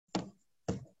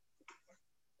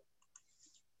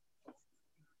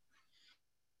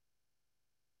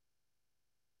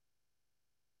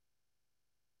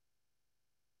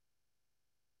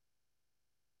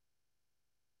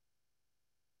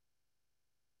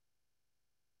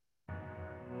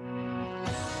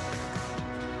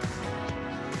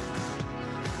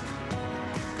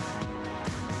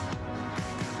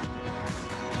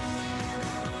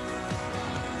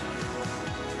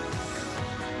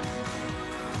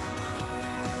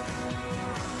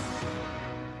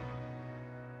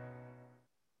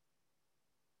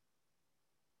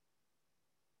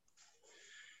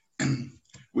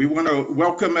We want to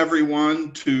welcome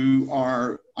everyone to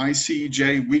our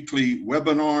ICEJ weekly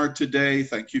webinar today.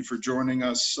 Thank you for joining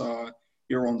us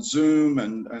here on Zoom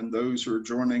and those who are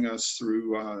joining us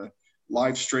through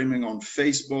live streaming on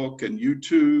Facebook and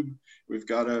YouTube. We've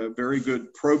got a very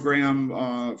good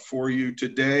program for you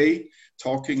today,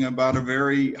 talking about a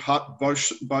very hot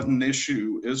button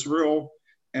issue, Israel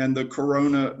and the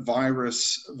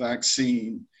coronavirus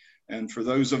vaccine. And for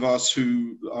those of us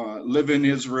who live in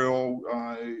Israel,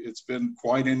 it's been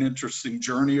quite an interesting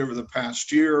journey over the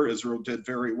past year. Israel did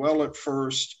very well at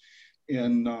first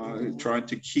in trying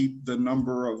to keep the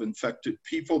number of infected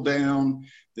people down.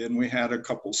 Then we had a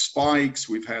couple spikes.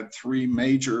 We've had 3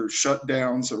 major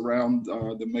shutdowns around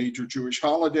the major Jewish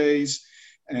holidays.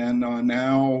 And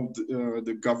now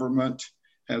the government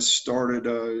has started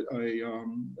a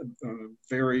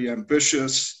very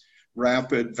ambitious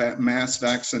rapid mass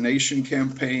vaccination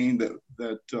campaign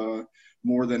that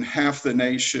more than half the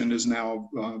nation is now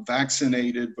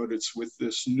vaccinated, but it's with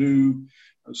this new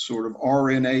sort of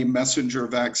RNA messenger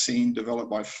vaccine developed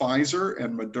by Pfizer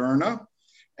and Moderna.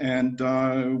 And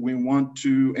we want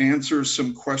to answer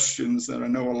some questions that I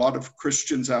know a lot of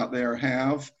Christians out there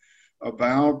have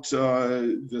about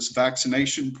this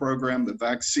vaccination program, the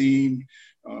vaccine,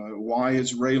 why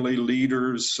Israeli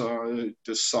leaders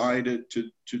decided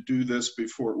to do this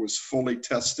before it was fully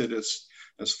tested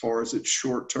as far as its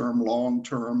short-term,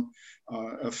 long-term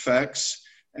effects,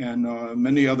 and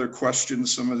many other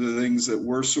questions, some of the things that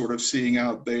we're sort of seeing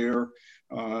out there,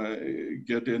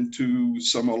 get into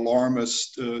some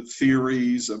alarmist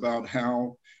theories about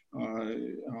how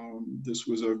this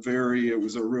was it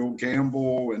was a real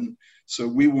gamble. And so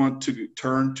we want to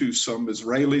turn to some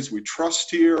Israelis we trust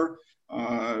here,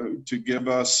 to give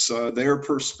us their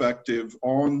perspective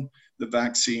on the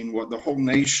vaccine, what the whole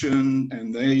nation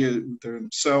and they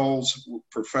themselves,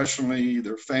 professionally,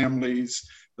 their families,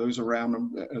 those around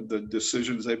them, the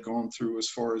decisions they've gone through as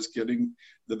far as getting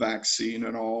the vaccine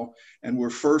and all. And we're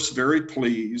first very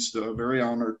pleased, very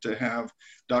honored to have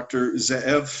Dr.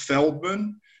 Ze'ev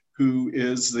Feldman, who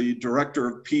is the Director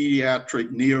of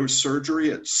Pediatric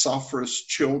Neosurgery at Safras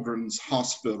Children's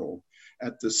Hospital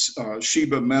at the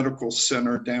Sheba Medical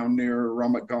Center down near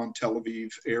Ramat Gan, Tel Aviv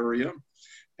area.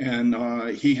 And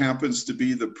he happens to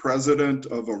be the president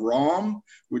of ARAM,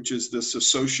 which is this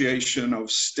association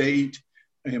of state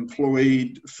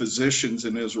employed physicians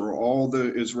in Israel, all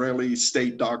the Israeli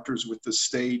state doctors with the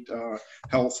state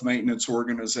health maintenance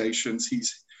organizations.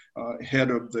 He's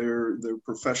head of their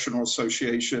professional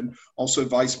association, also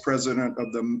vice president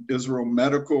of the Israel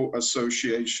Medical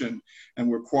Association. And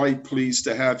we're quite pleased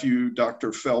to have you,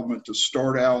 Dr. Feldman, to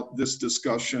start out this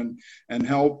discussion and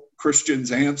help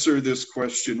Christians answer this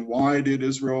question. Why did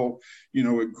Israel,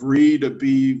 agree to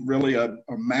be really a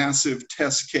massive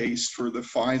test case for the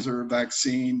Pfizer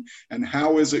vaccine? And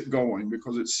how is it going?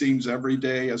 Because it seems every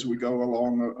day as we go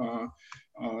along,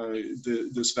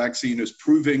 this vaccine is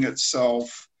proving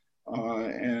itself.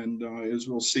 And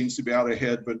Israel seems to be out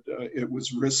ahead, but it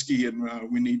was risky,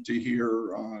 and we need to hear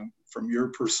from your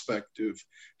perspective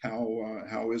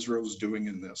how Israel's doing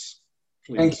in this.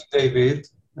 Please. Thank you, David.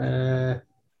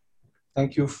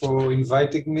 Thank you for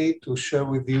inviting me to share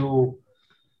with you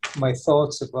my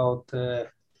thoughts about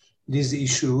these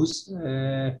issues.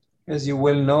 As you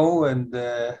well know, and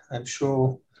I'm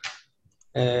sure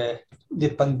the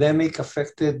pandemic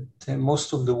affected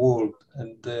most of the world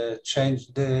and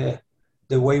changed the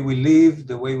way we live,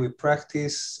 the way we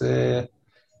practice,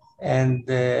 and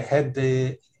had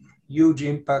a huge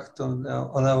impact on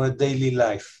our daily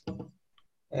life.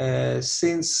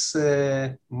 Since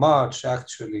March,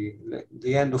 actually,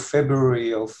 the end of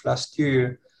February of last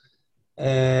year,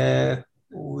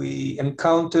 we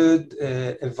encountered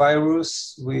a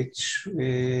virus which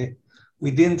we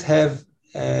didn't have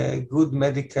a good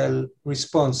medical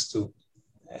response to.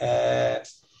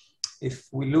 If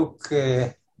we look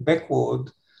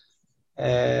backward,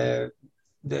 the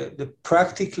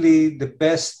practically the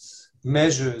best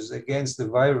measures against the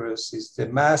virus is the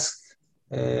mask,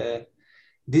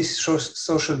 this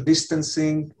social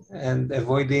distancing, and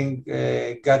avoiding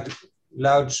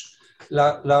large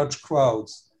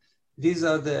crowds. These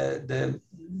are the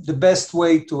best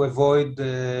way to avoid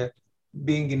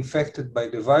being infected by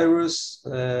the virus.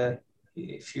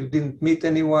 If you didn't meet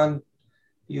anyone,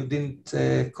 you didn't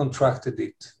contracted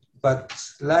it. But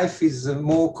life is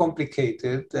more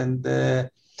complicated, and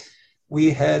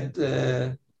we had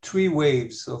 3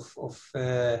 waves of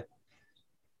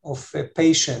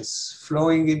patients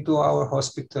flowing into our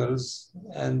hospitals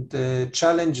and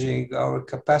challenging our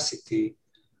capacity.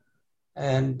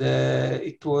 And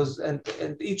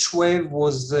each wave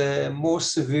was more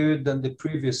severe than the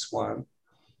previous one.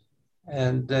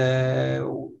 And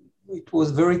it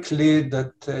was very clear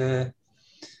that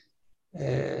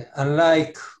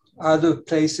unlike other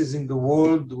places in the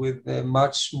world with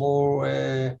much more,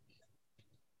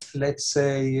 let's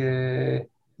say,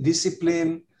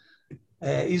 discipline,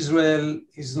 Israel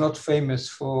is not famous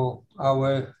for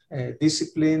our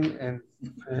discipline and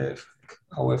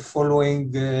our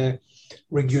following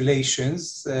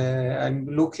regulations. I'm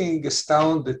looking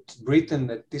astounded at Britain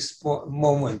at this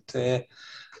moment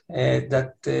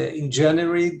that in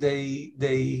January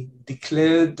they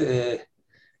declared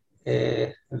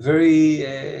a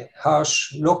very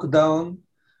harsh lockdown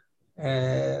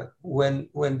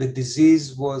when the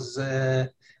disease was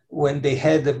when they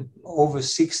had over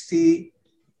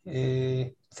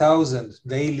 60,000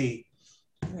 daily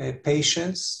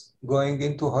patients going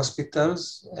into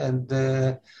hospitals, and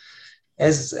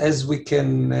as we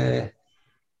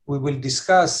will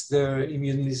discuss, their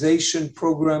immunization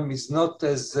program is not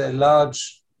as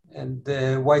large and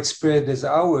widespread as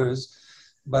ours,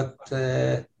 but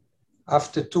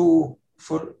after 2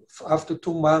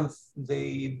 months,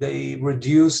 they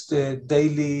reduced the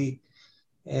daily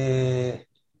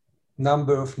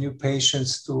number of new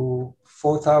patients to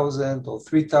 4,000 or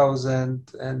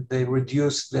 3,000, and they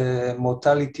reduced the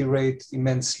mortality rate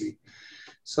immensely.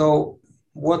 So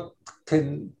what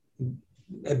can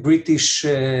the British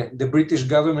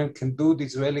government can do, the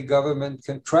Israeli government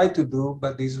can try to do,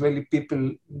 but the Israeli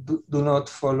people do not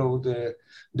follow the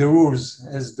rules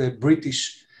as the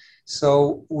British.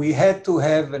 So we had to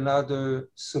have another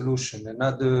solution,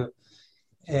 another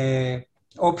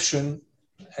option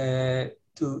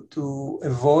to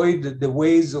avoid the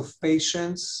ways of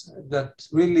patients that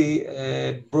really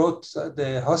brought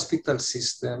the hospital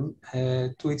system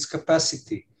to its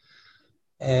capacity.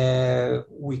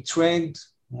 We trained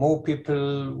more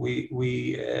people, we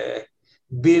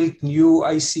built new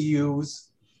ICUs,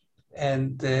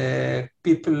 and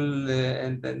people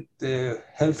and the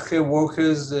healthcare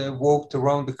workers worked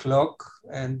around the clock,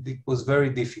 and it was very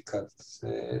difficult.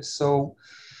 So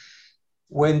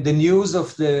when the news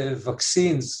of the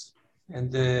vaccines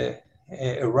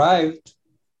arrived,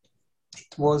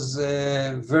 it was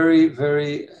very,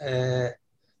 very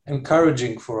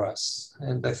encouraging for us,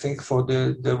 and I think for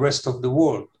the rest of the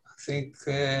world. I think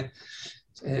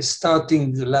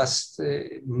starting the last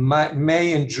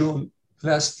May and June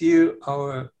last year,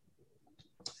 our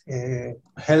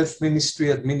health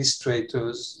ministry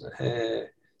administrators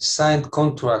signed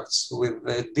contracts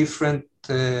with different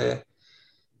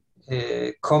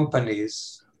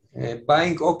companies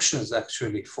buying options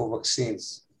actually for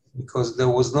vaccines, because there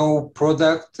was no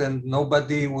product and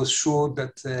nobody was sure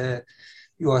that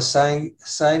you are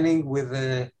signing with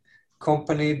a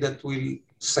company that will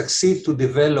succeed to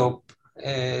develop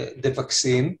the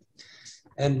vaccine.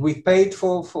 And we paid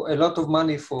for a lot of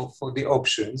money for the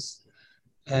options.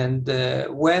 And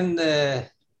when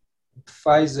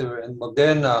Pfizer and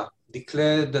Moderna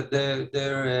declared that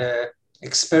their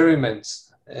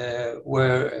experiments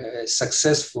were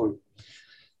successful,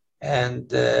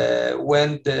 and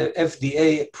when the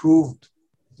FDA approved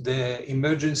the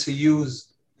emergency use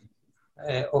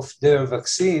of their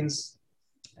vaccines,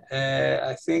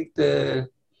 I think the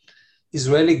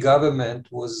Israeli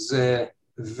government was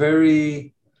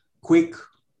very quick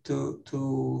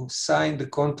to sign the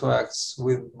contracts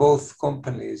with both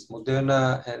companies,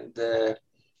 Moderna and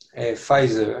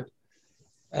Pfizer.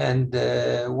 And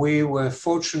we were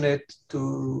fortunate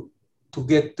to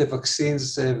get the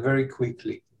vaccines very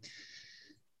quickly.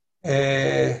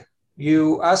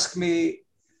 You asked me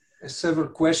several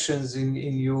questions in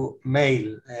your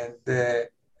mail, and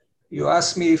you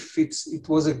asked me if it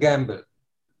was a gamble.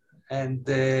 And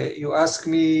you asked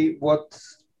me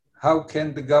how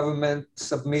can the government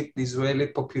submit the Israeli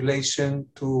population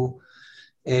to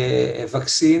a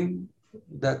vaccine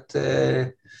that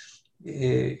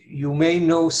you may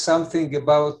know something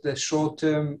about the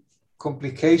short-term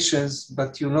complications,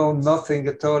 but you know nothing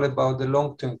at all about the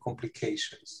long-term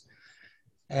complications.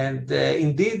 And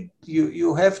indeed,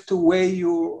 you have to weigh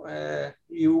your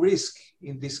risk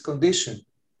in this condition.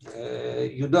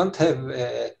 You don't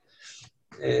have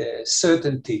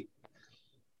certainty.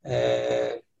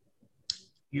 The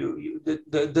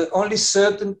only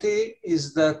certainty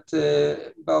is that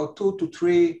about 2 to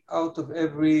 3 out of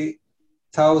every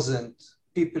 1,000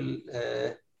 people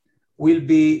will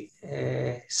be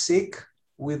sick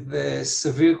with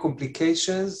severe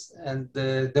complications, and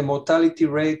the mortality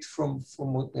rate from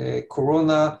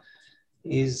corona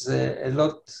is a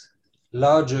lot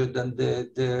larger than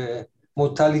the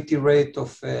mortality rate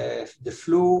of the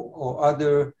flu or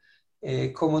other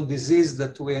common disease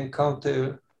that we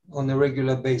encounter on a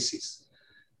regular basis.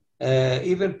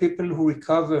 Even people who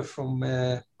recover from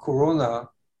corona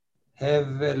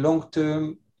have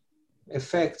long-term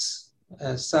effects.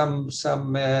 Some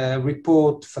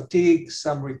report fatigue,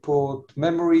 some report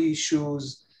memory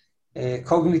issues,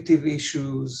 cognitive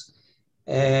issues.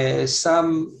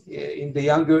 Some in the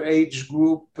younger age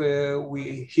group,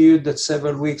 we hear that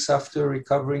several weeks after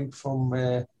recovering from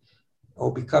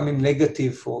or becoming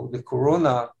negative for the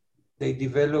corona, they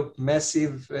develop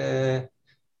massive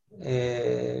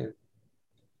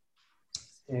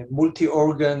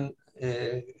multi-organ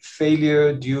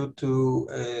failure due to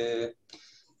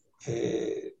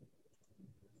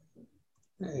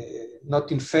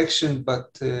not infection, but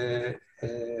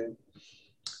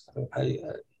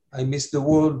I missed the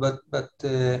word, but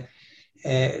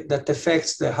that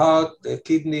affects the heart, the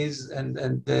kidneys,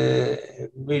 and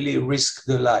really risk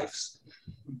their lives.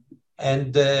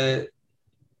 And the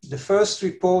first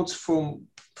reports from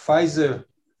Pfizer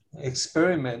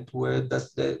experiment were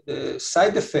that the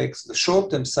side effects, the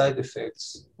short-term side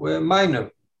effects, were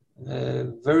minor.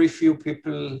 Very few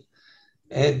people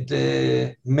had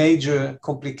major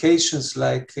complications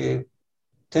like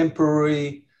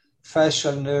temporary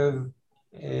facial nerve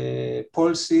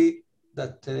palsy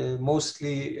that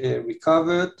mostly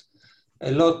recovered.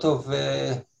 A lot of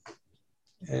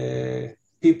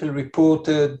people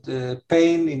reported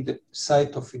pain in the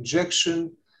site of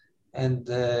injection, and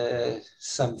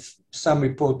some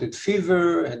reported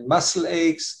fever and muscle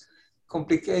aches,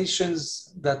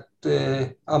 complications that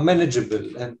are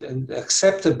manageable and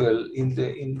acceptable in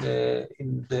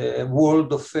the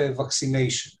world of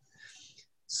vaccination.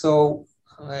 So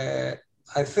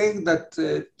I think that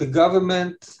the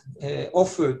government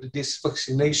offered this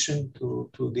vaccination to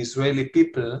the Israeli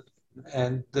people,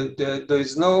 and there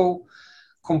is no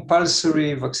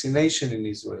compulsory vaccination in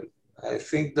Israel. I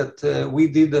think that we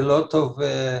did a lot of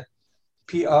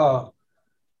PR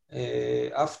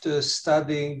after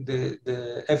studying the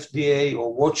FDA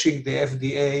or watching the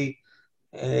FDA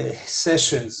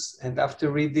sessions, and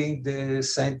after reading the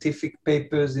scientific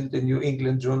papers in the New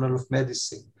England Journal of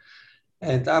Medicine.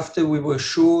 And after we were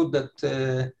sure that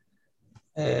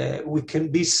we can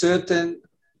be certain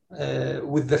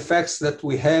with the facts that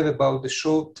we have about the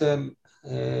short-term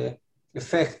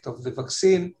effect of the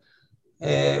vaccine,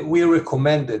 we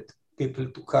recommended people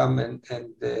to come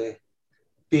and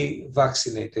be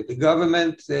vaccinated. The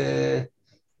government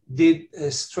did a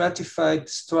stratified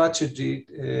strategy,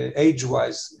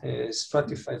 age-wise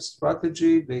stratified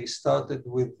strategy. They started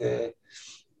with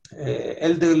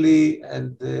elderly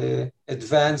and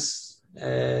advanced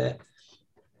to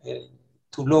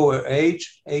lower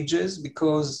ages,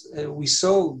 because we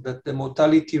saw that the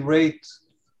mortality rate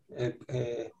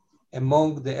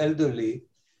among the elderly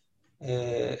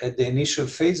at the initial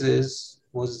phases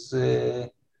was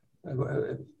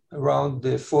around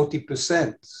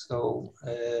 40%. So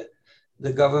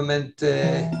the government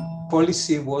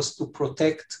policy was to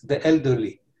protect the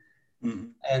elderly. Mm-hmm.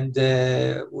 And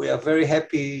we are very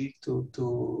happy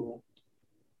to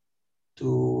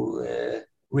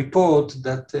report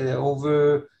that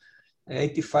over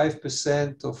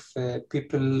 85% of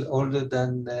people older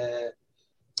than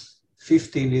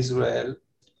 50 in Israel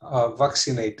are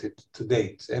vaccinated to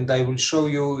date. And I will show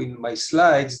you in my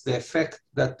slides the effect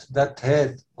that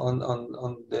had on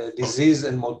the disease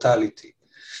and mortality.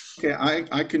 Okay,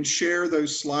 I can share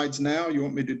those slides now. You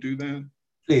want me to do that?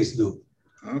 Please do.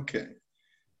 Okay.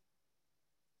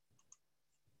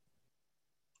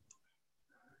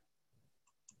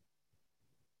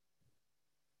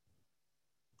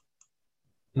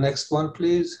 Next one,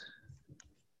 please.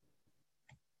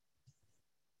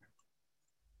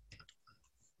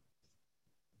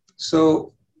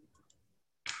 So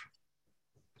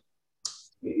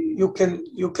you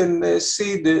can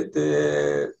see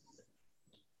the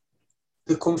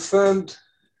confirmed,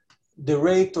 the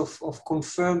rate of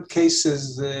confirmed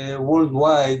cases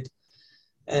worldwide,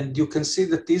 and you can see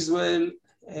that Israel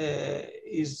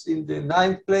is in the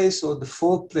 9th place or the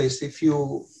 4th place if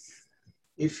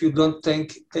you don't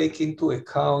take into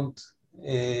account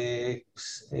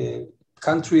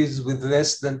countries with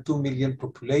less than 2 million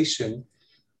population.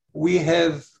 We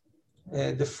have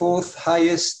the 4th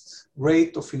highest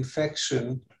rate of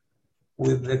infection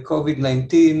with the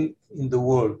COVID-19 in the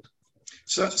world.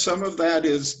 So some of that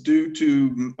is due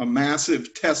to a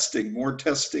massive testing, more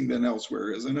testing than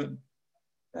elsewhere, isn't it?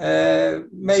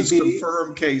 Maybe. It's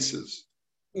confirmed cases.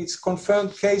 It's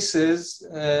confirmed cases,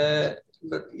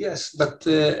 but yes, but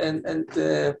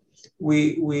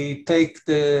we take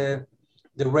the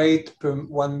rate per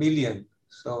 1 million.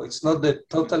 So it's not the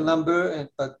total number,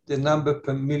 but the number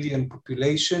per million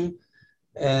population.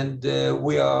 And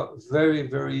we are very,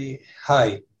 very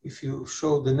high. if you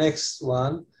show the next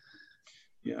one.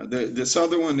 Yeah, this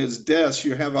other one is deaths.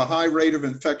 You have a high rate of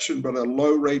infection, but a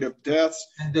low rate of deaths.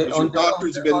 And Your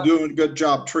doctors have been doing a good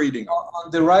job treating them.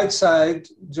 On the right side,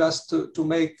 just to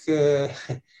make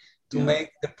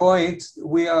make the point,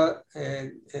 we are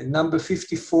number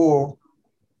 54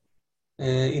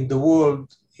 in the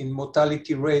world in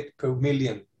mortality rate per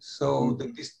million. So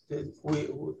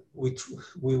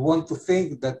we want to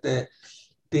think that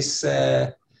this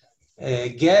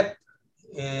gap,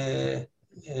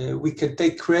 we can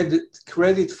take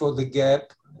credit for the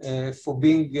gap for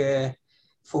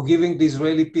giving the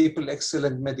Israeli people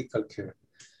excellent medical care.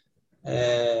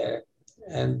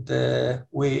 And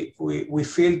we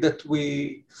feel that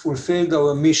we fulfilled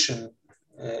our mission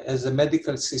as a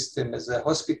medical system, as a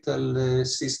hospital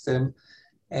system,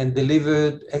 and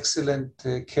delivered excellent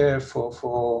care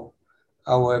for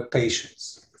our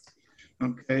patients.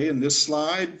 Okay, and this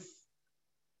slide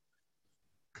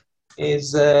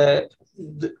is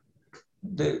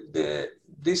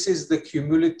this is the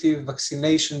cumulative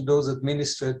vaccination dose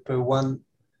administered per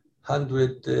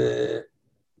 100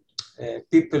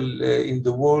 people in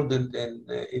the world and in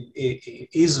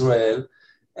Israel.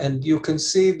 And you can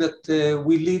see that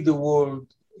we lead the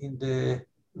world in the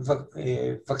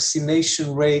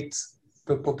vaccination rate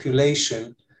per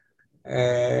population.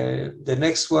 The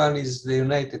next one is the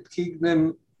United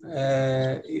Kingdom.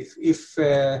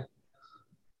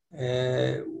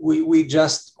 We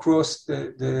just crossed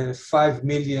the 5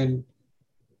 million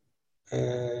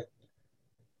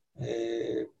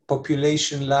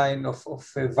population line of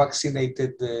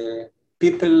vaccinated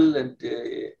people, and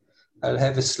I'll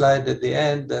have a slide at the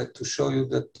end to show you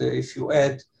that if you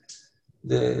add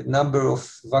the number of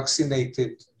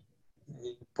vaccinated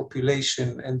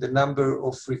population and the number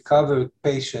of recovered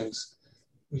patients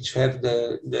which have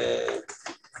the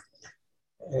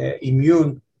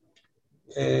immune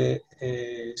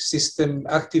system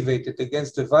activated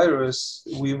against the virus,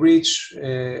 we reach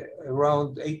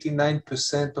around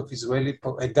 89% of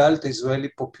adult Israeli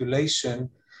population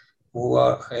who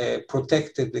are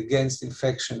protected against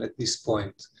infection at this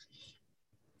point.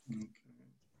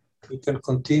 We can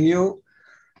continue.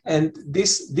 And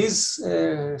these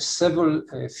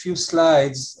few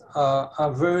slides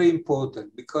are very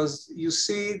important because you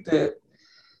see that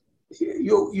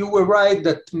you were right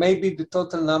that maybe the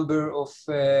total number of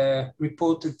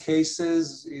reported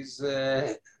cases is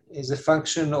a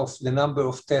function of the number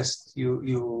of tests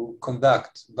you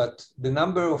conduct, but the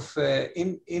number of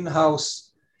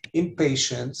in-house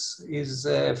inpatients is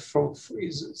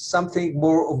something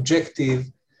more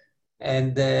objective.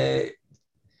 And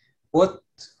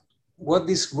what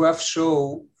this graph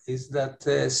shows is that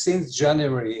since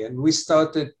January, and we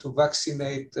started to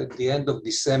vaccinate at the end of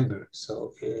December.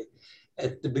 So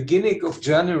at the beginning of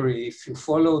January, if you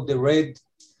follow the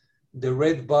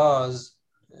red bars,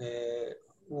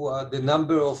 who are the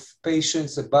number of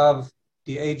patients above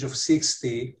the age of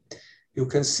 60, you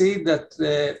can see that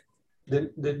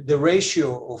the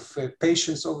ratio of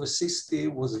patients over 60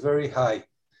 was very high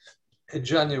in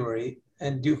January.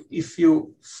 And if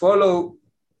you follow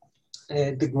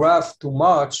the graph to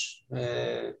March,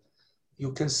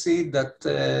 you can see that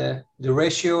the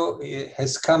ratio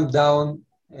has come down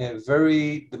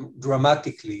very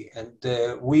dramatically. And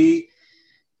we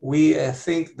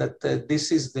think that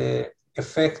this is the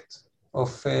effect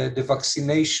of the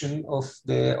vaccination of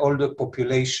the older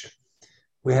population.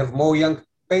 We have more young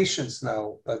patients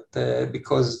now, but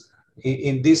because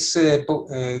in this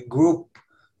group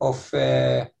of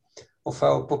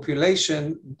our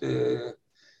population,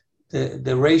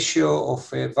 the ratio of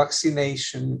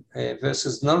vaccination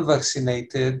versus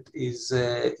non-vaccinated is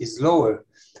lower,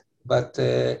 but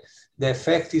the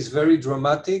effect is very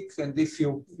dramatic. And if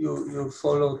you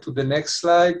follow to the next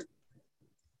slide,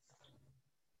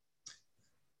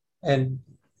 and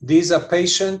these are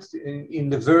patients in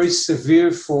the very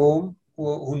severe form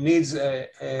who needs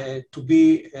to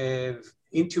be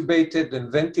intubated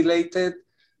and ventilated.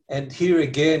 And here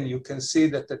again, you can see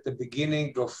that at the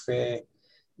beginning of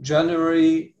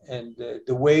January, and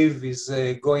the wave is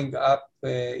going up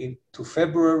into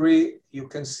February, you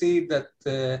can see that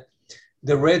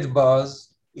the red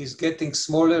bars is getting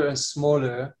smaller and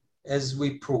smaller as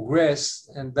we progress.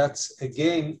 And that's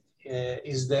again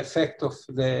is the effect of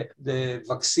the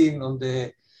vaccine on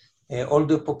the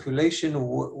older population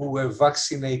who were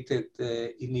vaccinated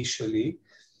initially.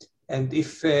 And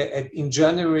if in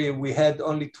January we had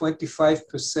only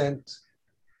 25%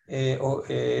 of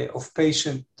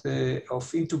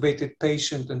intubated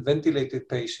patient and ventilated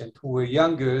patient who were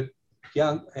young,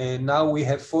 now we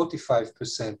have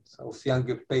 45% of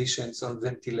younger patients on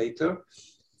ventilator.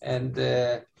 And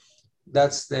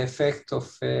that's the effect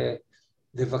of the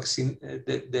vaccine,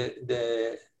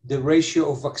 the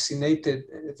ratio of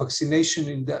vaccination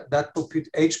in that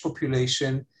age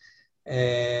population,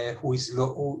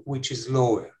 which is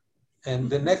lower. And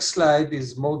the next slide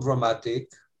is more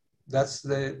dramatic. That's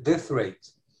the death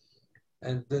rate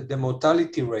and the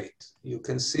mortality rate. You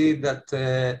can see that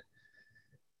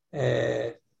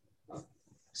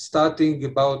starting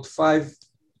about 5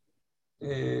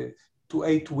 to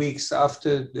 8 weeks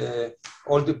after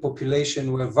all the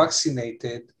population were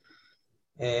vaccinated,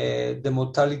 the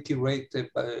mortality rate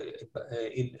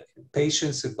in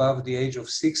patients above the age of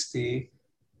 60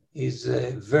 is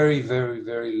very, very,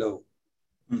 very low.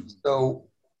 Mm-hmm. So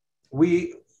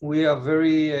we are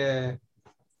very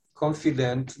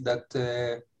confident that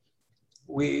that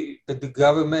the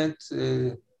government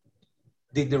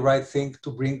did the right thing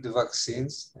to bring the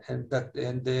vaccines, and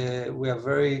we are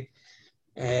very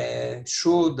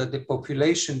sure that the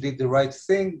population did the right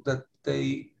thing, that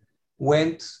they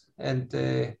went and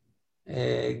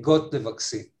got the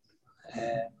vaccine.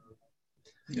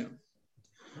 Yeah.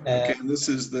 Okay, and this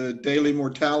is the daily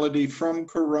mortality from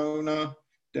corona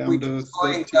down to 13.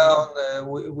 Going down.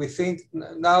 We think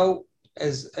now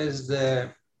as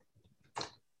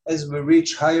we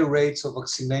reach higher rates of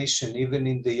vaccination, even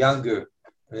in the younger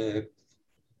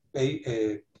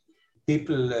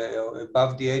people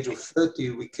above the age of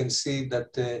 30, we can see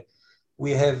that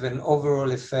we have an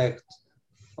overall effect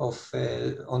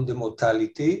on the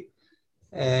mortality.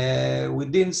 We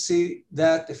didn't see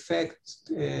that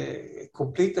effect,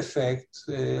 complete effect,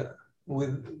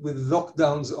 with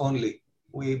lockdowns only.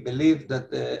 We believe that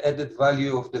the added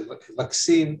value of the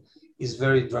vaccine is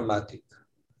very dramatic.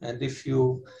 And this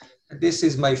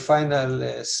is my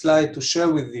final slide to share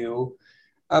with you.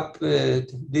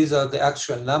 These are the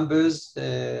actual numbers.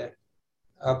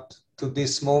 Up to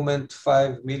this moment,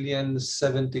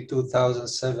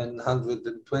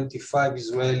 5,072,725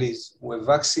 Israelis were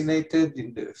vaccinated,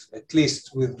 at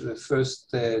least with the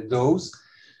first dose.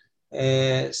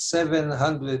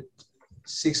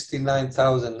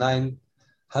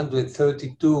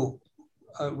 769,932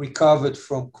 recovered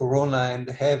from corona and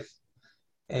have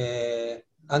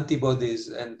antibodies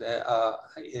and are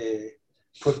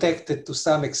protected to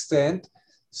some extent.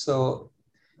 So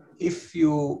if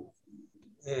you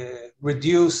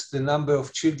reduce the number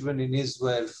of children in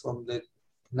Israel from the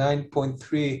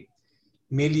 9.3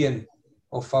 million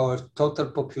of our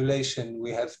total population,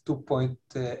 we have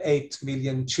 2.8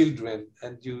 million children,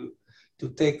 and to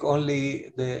take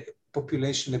only the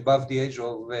population above the age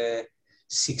of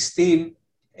 16,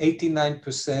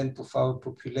 89% of our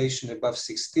population above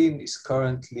 16 is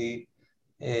currently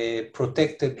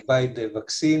protected by the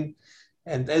vaccine.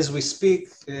 And as we speak,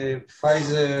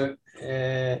 Pfizer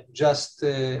just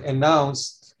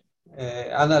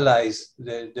analyzed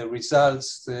the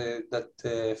results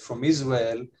from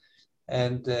Israel,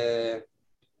 and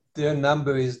their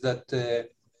number is that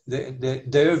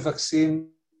their vaccine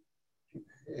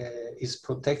is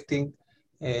protecting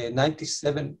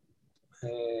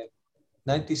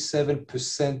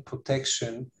 97%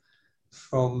 protection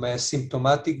from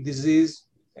symptomatic disease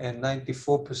and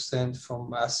 94%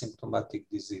 from asymptomatic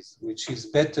disease, which is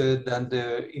better than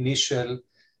the initial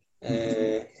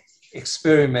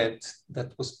experiment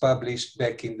that was published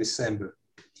back in December.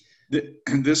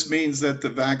 And this means that the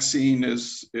vaccine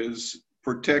is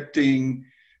protecting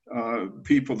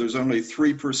people. There's only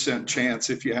 3% chance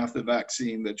if you have the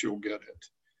vaccine that you'll get it.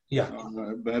 Yeah.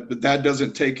 But that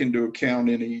doesn't take into account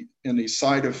any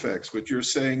side effects. But you're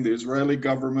saying the Israeli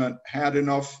government had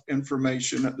enough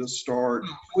information at the start.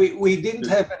 We didn't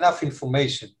have enough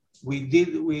information. We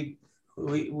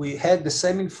had the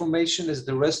same information as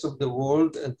the rest of the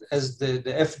world and as the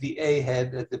FDA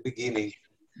had at the beginning.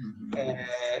 Mm-hmm.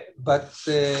 But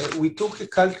we took a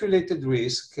calculated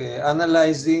risk,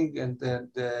 analyzing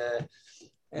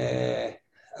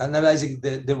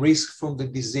the risk from the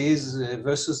disease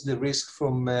versus the risk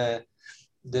from the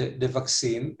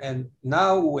vaccine. And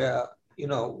now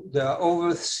there are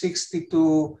over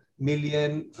 62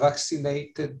 million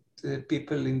vaccinated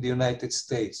people in the United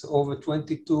States, over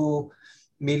 22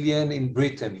 million in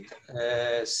Britain,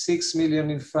 6 million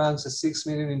in France, and 6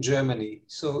 million in Germany.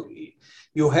 So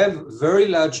you have very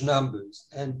large numbers,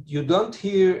 and you don't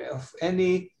hear of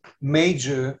any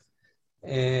major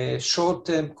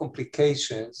short-term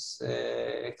complications,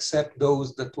 except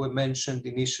those that were mentioned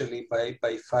initially by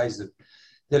Pfizer.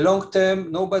 The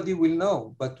long-term, nobody will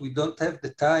know, but we don't have the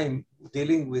time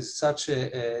dealing with such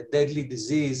a deadly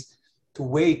disease to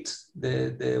wait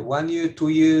the 1 year, 2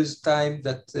 years time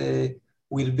that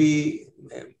we'll be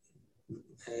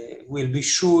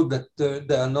sure that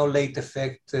there are no late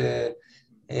effect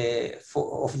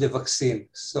of the vaccine.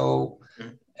 So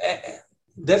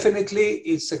definitely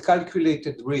it's a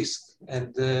calculated risk.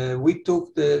 And we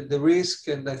took the risk,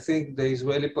 and I think the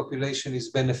Israeli population is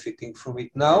benefiting from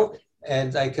it now.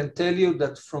 And I can tell you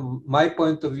that from my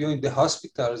point of view in the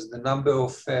hospitals, the number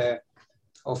of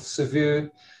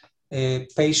severe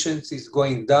patients is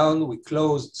going down. We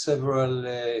closed several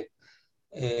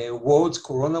wards,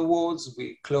 corona wards.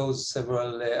 We closed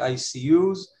several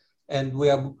ICUs, and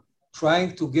we are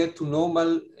trying to get to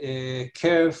normal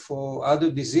care for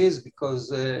other disease because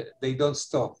they don't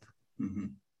stop. Mm-hmm.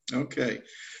 Okay.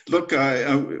 Look,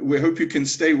 we hope you can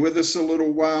stay with us a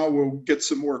little while. We'll get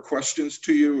some more questions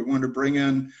to you. We want to bring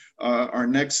in our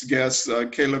next guest,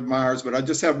 Calev Myers, but I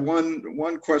just have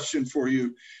one question for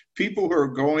you. People who are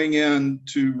going in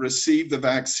to receive the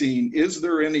vaccine, is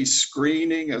there any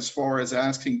screening as far as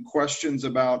asking questions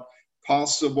about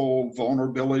possible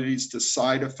vulnerabilities to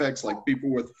side effects, like people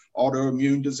with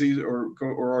autoimmune disease, or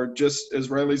are just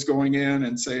Israelis going in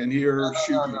and saying, here,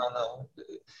 shoot me? No.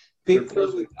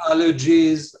 People with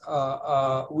allergies,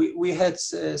 we had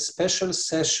special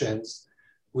sessions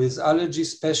with allergy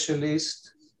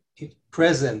specialists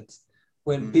present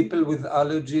when people with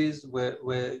allergies were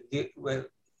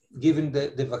given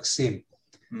the vaccine.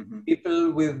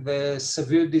 People with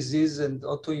severe disease and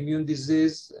autoimmune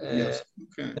disease,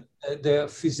 the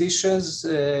physicians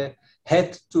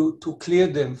had to clear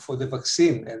them for the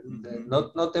vaccine, and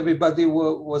not everybody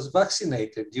was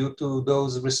vaccinated due to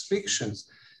those restrictions.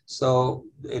 So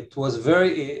it was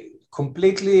very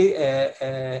completely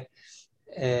a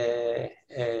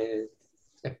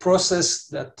process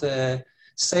that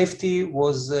safety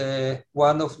was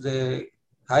one of the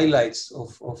highlights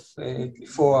of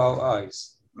before our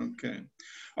eyes. Okay.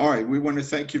 All right. We want to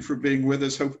thank you for being with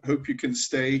us. Hope you can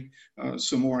stay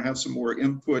some more, have some more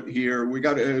input here. We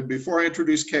got before I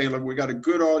introduce Calev, we got a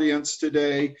good audience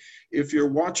today. If you're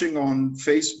watching on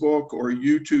Facebook or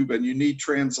YouTube and you need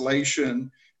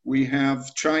translation, we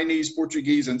have Chinese,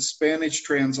 Portuguese, and Spanish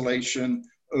translation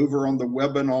over on the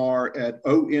webinar at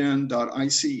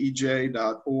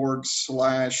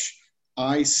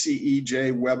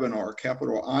on.icej.org/ICEJ webinar,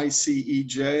 capital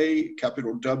ICEJ,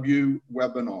 capital W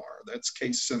webinar. That's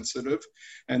case sensitive.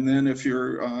 And then if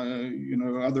you're,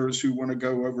 others who want to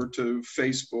go over to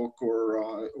Facebook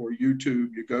or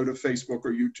YouTube, you go to Facebook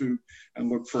or YouTube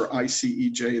and look for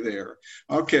ICEJ there.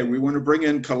 Okay, we want to bring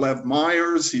in Calev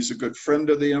Myers. He's a good friend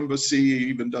of the embassy. He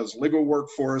even does legal work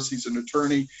for us. He's an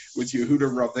attorney with Yehuda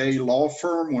Raveh Law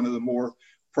Firm, one of the more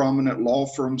prominent law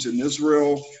firms in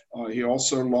Israel. He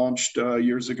also launched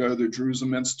years ago the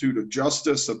Jerusalem Institute of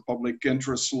Justice, a public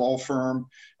interest law firm.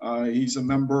 He's a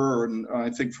member and I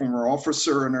think former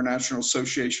officer, International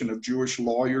Association of Jewish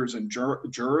Lawyers and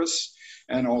Jurists,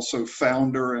 and also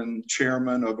founder and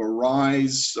chairman of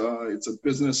Arise. It's a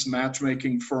business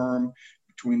matchmaking firm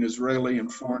between Israeli and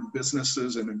foreign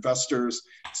businesses and investors.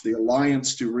 It's the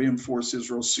Alliance to Reinforce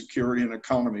Israel's Security and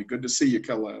Economy. Good to see you,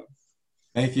 Calev.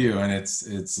 Thank you, and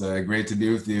it's great to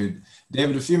be with you.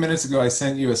 David, a few minutes ago, I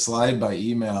sent you a slide by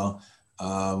email,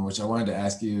 which I wanted to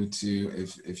ask you to,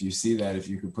 if you see that, if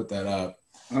you could put that up.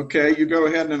 Okay, you go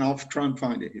ahead and I'll try and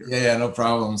find it here. Yeah, no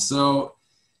problem. So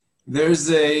there's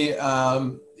Hebrew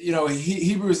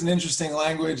is an interesting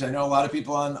language. I know a lot of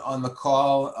people on the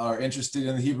call are interested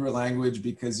in the Hebrew language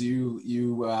because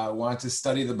you want to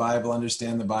study the Bible,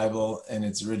 understand the Bible and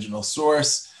its original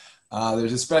source.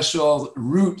 There's a special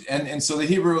root, and so the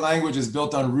Hebrew language is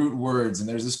built on root words, and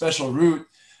there's a special root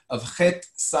of chet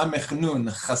samech nun,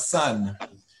 chasan.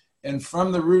 And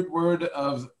from the root word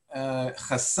of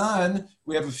chasan,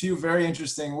 we have a few very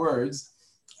interesting words.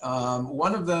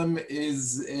 One of them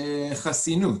is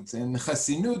chasinut, and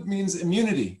chasinut means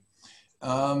immunity.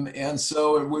 And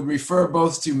so it would refer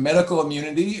both to medical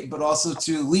immunity, but also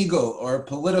to legal or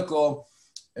political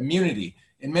immunity.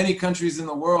 In many countries in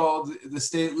the world, the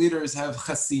state leaders have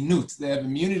chasinut. They have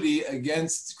immunity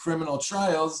against criminal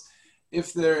trials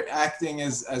if they're acting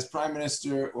as prime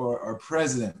minister or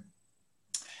president.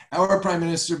 Our prime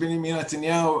minister, Benjamin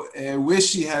Netanyahu,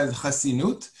 wish he had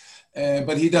chasinut,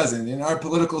 but he doesn't. In our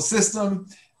political system,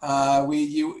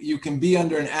 you can be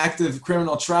under an active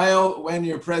criminal trial when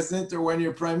you're president or when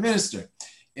you're prime minister.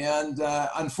 And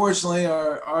unfortunately,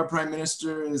 our prime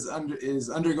minister is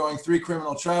undergoing 3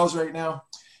 criminal trials right now.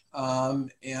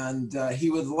 And he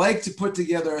would like to put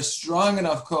together a strong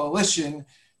enough coalition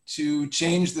to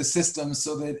change the system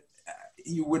so that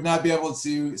you would not be able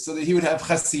to, so that he would have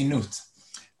chasinut.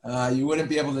 You wouldn't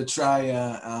be able to try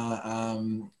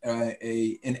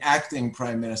an acting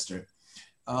prime minister.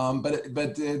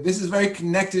 But this is very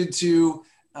connected to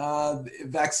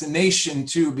vaccination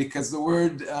too, because the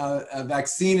word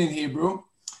vaccine in Hebrew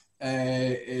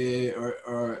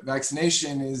or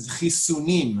vaccination is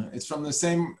chisunim. It's from the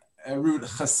same root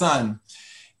chasan.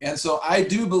 And so I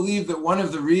do believe that one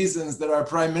of the reasons that our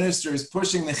prime minister is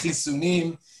pushing the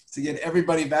chisunim to get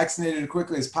everybody vaccinated as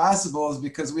quickly as possible is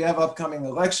because we have upcoming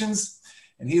elections,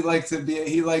 and he liked to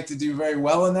do very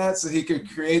well in that, so he could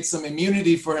create some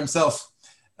immunity for himself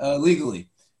legally.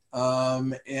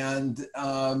 That's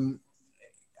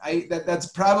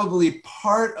probably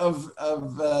part of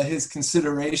his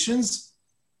considerations.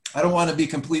 I don't want to be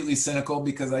completely cynical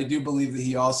because I do believe that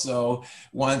he also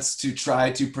wants to try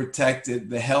to protect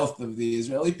the health of the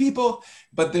Israeli people.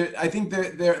 But I think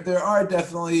there are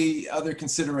definitely other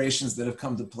considerations that have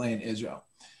come to play in Israel.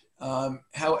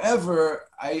 However,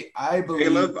 I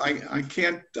believe. Calev,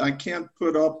 I can't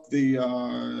put up the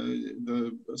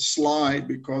slide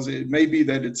because it may be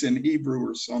that it's in Hebrew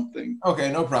or something.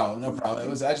 Okay, no problem.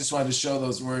 I just wanted to show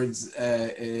those words,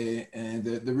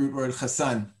 the root word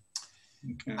chasan.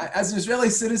 Okay. As an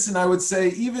Israeli citizen, I would say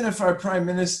even if our prime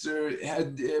minister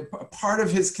had part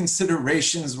of his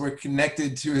considerations were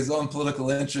connected to his own political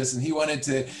interests, and he wanted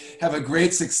to have a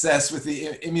great success with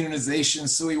the immunization,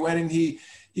 so he went and he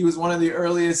was one of the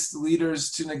earliest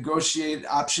leaders to negotiate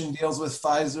option deals with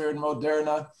Pfizer and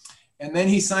Moderna. And then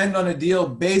he signed on a deal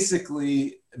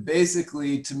basically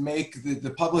to make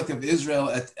the public of Israel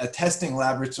a testing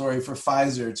laboratory for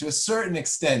Pfizer to a certain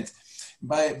extent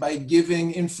by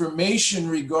giving information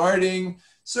regarding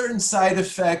certain side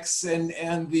effects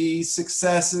and the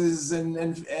successes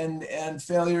and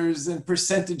failures and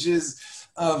percentages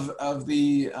of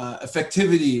the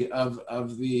effectivity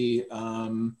of the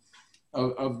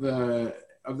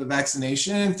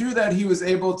vaccination. And through that, he was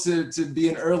able to be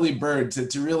an early bird,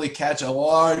 to really catch a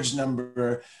large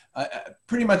number,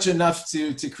 pretty much enough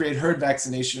to create herd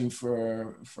vaccination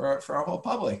for our whole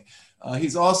public.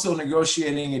 He's also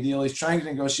negotiating a deal. He's trying to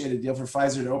negotiate a deal for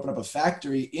Pfizer to open up a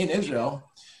factory in Israel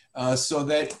so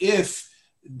that if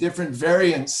different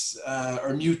variants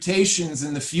or mutations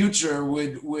in the future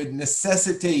would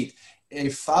necessitate a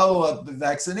follow-up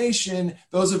vaccination,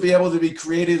 those would be able to be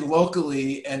created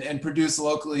locally and produced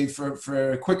locally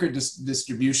for quicker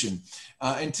distribution.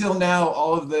 Until now,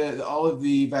 all of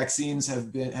the vaccines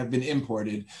have been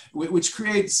imported, which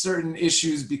creates certain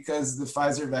issues because the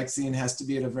Pfizer vaccine has to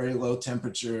be at a very low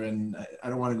temperature, and I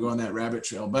don't want to go on that rabbit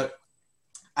trail. But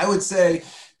I would say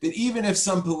that even if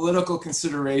some political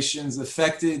considerations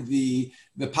affected the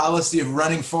policy of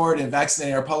running forward and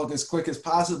vaccinating our public as quick as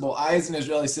possible, I, as an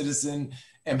Israeli citizen,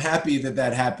 am happy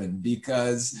that happened,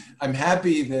 because I'm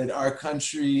happy that our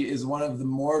country is one of the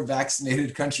more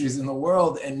vaccinated countries in the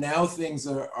world, and now things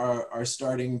are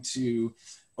starting to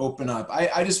open up.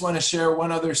 I just want to share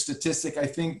one other statistic. I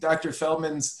think Dr.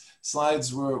 Feldman's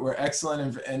slides were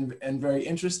excellent and very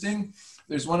interesting.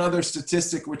 There's one other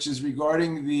statistic which is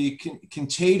regarding the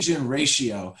contagion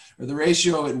ratio, or the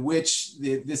ratio at which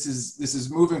this is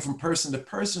moving from person to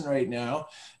person right now.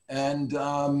 And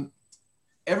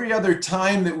every other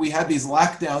time that we had these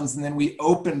lockdowns and then we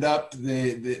opened up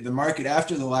the market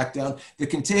after the lockdown, the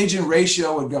contagion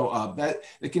ratio would go up.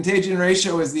 The contagion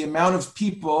ratio is the amount of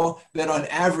people that on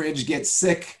average get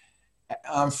sick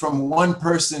from one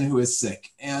person who is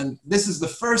sick. And this is the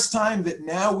first time that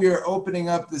now we are opening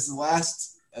up this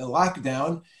last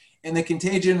lockdown and the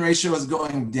contagion ratio is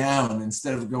going down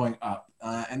instead of going up.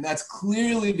 And that's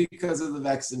clearly because of the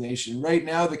vaccination. Right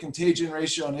now, the contagion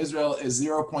ratio in Israel is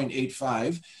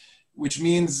 0.85, which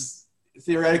means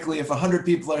theoretically, if 100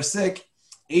 people are sick,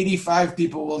 85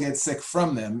 people will get sick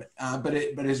from them. But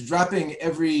it's dropping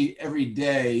every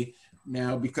day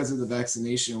now because of the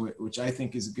vaccination, which I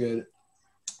think is good.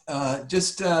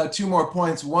 Just two more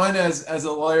points. One, as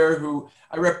a lawyer who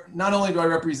not only do I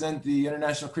represent the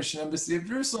International Christian Embassy of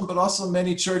Jerusalem, but also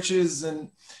many churches and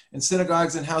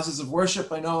synagogues and houses of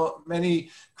worship. I know many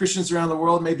Christians around the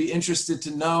world may be interested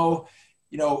to know,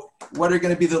 what are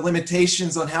going to be the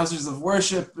limitations on houses of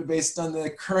worship based on the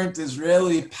current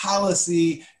Israeli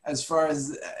policy as far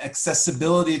as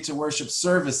accessibility to worship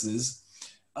services.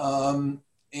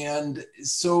 And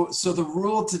so the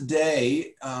rule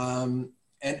today,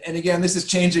 and again, this is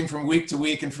changing from week to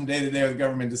week and from day to day with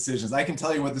government decisions. I can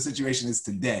tell you what the situation is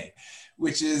today,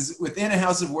 which is within a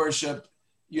house of worship,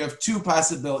 you have two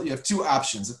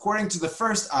options. According to the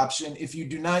first option, if you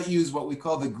do not use what we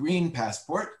call the green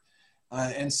passport,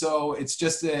 and so it's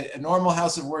just a normal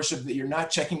house of worship that you're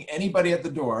not checking anybody at the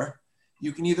door,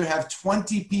 you can either have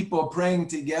 20 people praying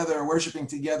together, worshiping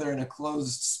together in a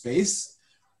closed space,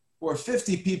 or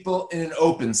 50 people in an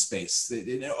open space,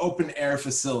 in an open air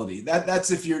facility. That's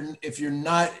if you're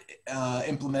not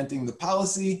implementing the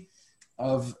policy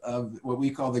of what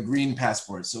we call the green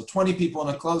passport. So 20 people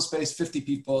in a closed space, 50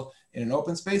 people in an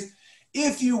open space.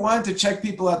 If you want to check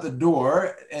people at the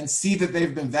door and see that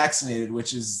they've been vaccinated,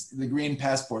 which is the green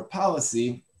passport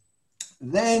policy,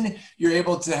 then you're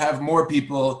able to have more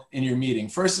people in your meeting.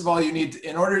 First of all, you need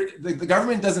to, the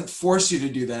government doesn't force you to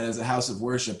do that as a house of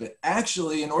worship. But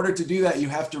actually, in order to do that, you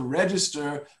have to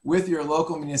register with your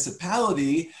local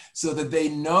municipality so that they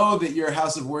know that you're a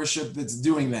house of worship that's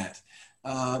doing that.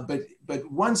 But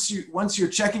once you're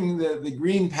checking the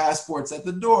green passports at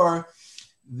the door,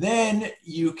 then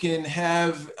you can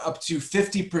have up to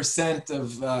 50%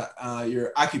 of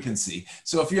your occupancy.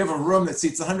 So if you have a room that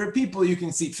seats 100 people, you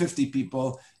can seat 50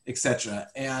 people, etc.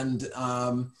 And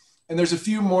there's a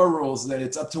few more rules that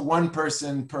it's up to one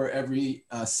person per every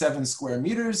 7 square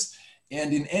meters.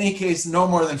 And in any case, no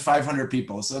more than 500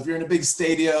 people. So if you're in a big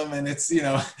stadium and it's, you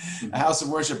know, a house of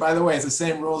worship, by the way, it's the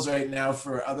same rules right now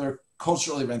for other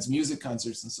cultural events, music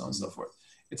concerts, and so on and so forth.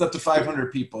 It's up to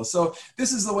 500 people. So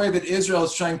this is the way that Israel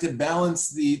is trying to balance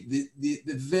the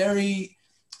very,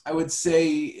 I would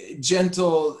say,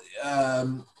 gentle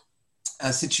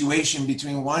situation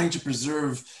between wanting to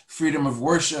preserve freedom of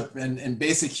worship and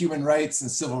basic human rights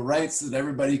and civil rights so that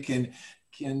everybody can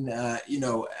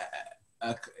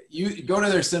you go to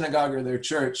their synagogue or their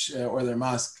church or their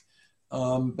mosque,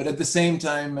 but at the same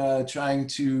time trying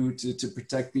to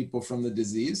protect people from the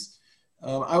disease.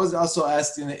 I was also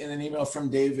asked in an email from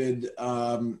David,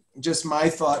 just my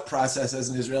thought process as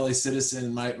an Israeli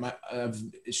citizen,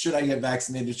 should I get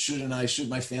vaccinated, shouldn't I, should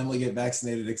my family get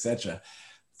vaccinated, etc.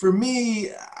 For me,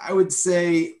 I would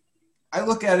say, I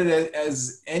look at it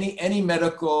as any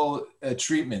medical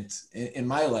treatment in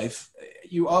my life.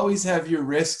 You always have your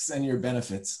risks and your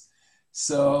benefits.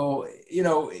 So, you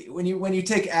know, when you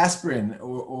take aspirin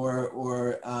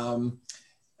or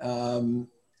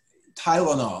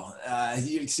Tylenol,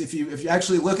 if you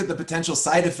actually look at the potential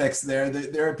side effects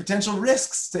there are potential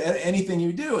risks to anything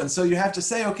you do. And so you have to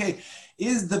say, okay,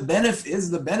 is the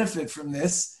benefit from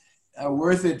this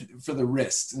worth it for the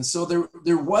risks? And so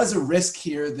there was a risk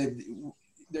here that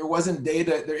there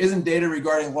isn't data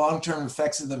regarding long-term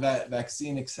effects of the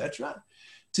vaccine, etc.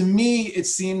 To me, it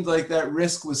seemed like that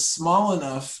risk was small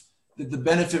enough that the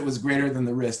benefit was greater than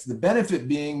the risk. The benefit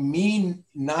being me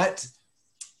not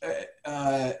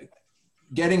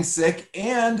getting sick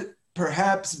and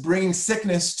perhaps bringing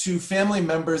sickness to family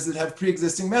members that have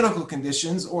pre-existing medical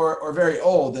conditions or are very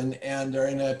old and are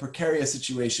in a precarious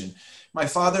situation. My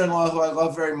father-in-law, who I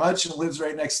love very much and lives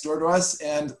right next door to us,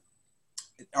 and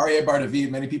Aryeh Bar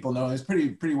David, many people know him, he's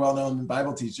pretty well-known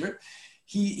Bible teacher.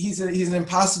 He's an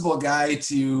impossible guy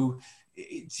I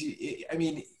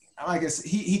mean, I guess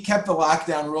he kept the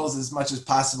lockdown rules as much as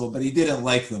possible, but he didn't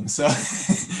like them. So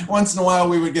once in a while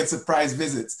we would get surprise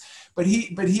visits. But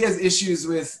he has issues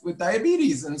with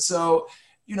diabetes. And so,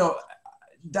 you know,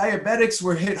 diabetics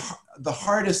were hit the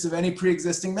hardest of any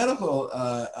pre-existing medical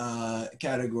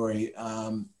category.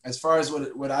 As far as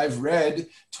what I've read,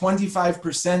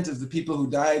 25% of the people who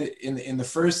died in the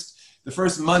first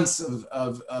months of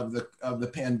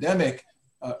the pandemic,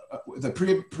 the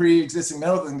pre-existing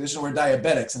medical condition, were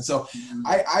diabetics. And so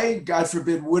I God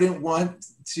forbid, wouldn't want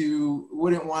to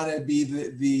be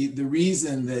the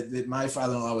reason that my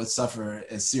father-in-law would suffer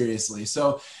as seriously.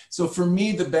 So for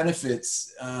me, the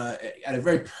benefits at a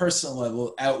very personal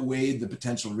level outweighed the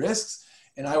potential risks.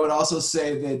 And I would also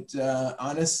say that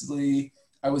honestly,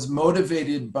 I was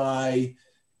motivated by,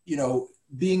 you know,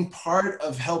 being part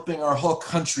of helping our whole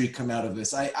country come out of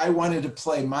this. I wanted to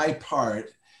play my part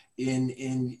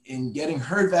in getting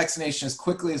herd vaccination as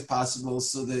quickly as possible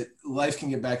so that life can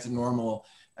get back to normal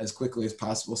as quickly as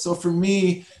possible. So for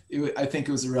me, I think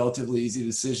it was a relatively easy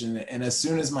decision. And as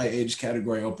soon as my age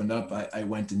category opened up, I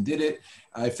went and did it.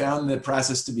 I found the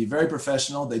process to be very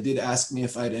professional. They did ask me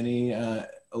if I had any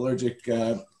allergic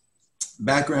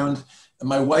background. And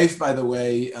my wife, by the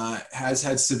way, has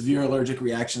had severe allergic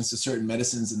reactions to certain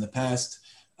medicines in the past.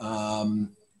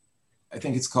 I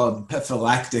think it's called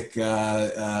prophylactic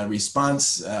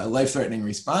response, life-threatening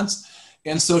response.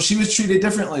 And so she was treated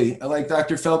differently. Like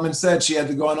Dr. Feldman said, she had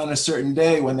to go on a certain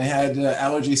day when they had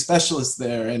allergy specialists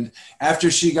there. And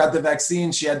after she got the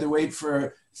vaccine, she had to wait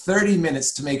for 30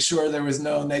 minutes to make sure there was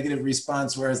no negative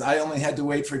response, whereas I only had to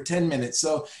wait for 10 minutes.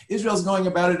 So Israel's going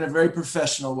about it in a very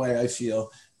professional way, I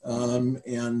feel. And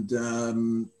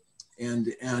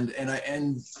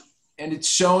it's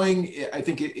showing, I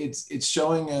think it's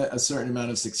showing a certain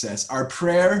amount of success. Our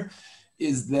prayer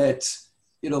is that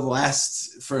it'll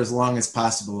last for as long as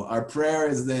possible. Our prayer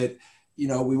is that, you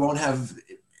know, we won't have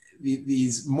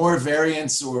these more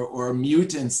variants or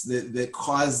mutants that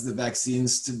cause the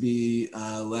vaccines to be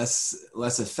less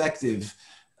effective,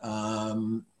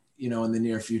 you know, in the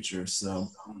near future. So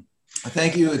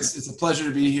thank you. It's a pleasure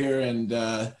to be here and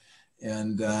to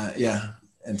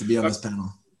be on this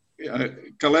panel.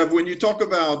 Calev, when you talk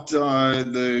about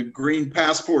the green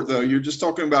passport, though, you're just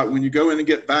talking about when you go in and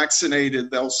get vaccinated,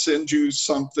 they'll send you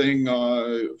something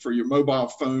for your mobile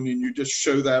phone, and you just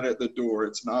show that at the door.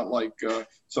 It's not like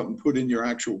something put in your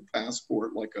actual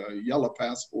passport, like a yellow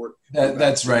passport.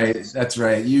 That's right. That's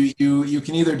right. You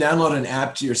can either download an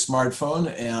app to your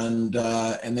smartphone, and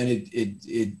then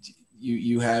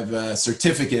you have a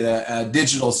certificate, a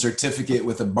digital certificate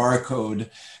with a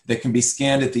barcode that can be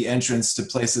scanned at the entrance to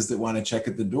places that want to check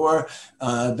at the door.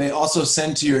 They also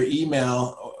send to your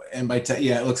email, and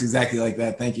it looks exactly like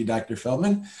that. Thank you, Dr.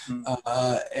 Feldman.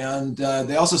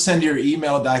 They also send you your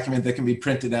email document that can be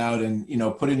printed out and, you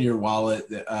know, put in your wallet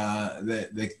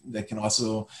that can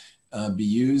also be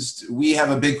used. We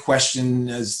have a big question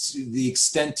as to the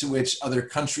extent to which other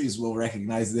countries will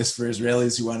recognize this for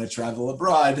Israelis who want to travel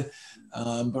abroad.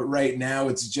 But right now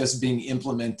it's just being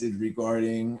implemented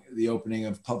regarding the opening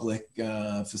of public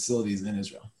facilities in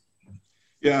Israel.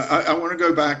 Yeah, I want to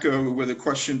go back with a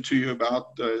question to you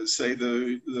about, say,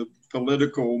 the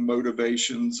political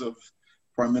motivations of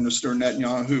Prime Minister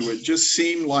Netanyahu. It just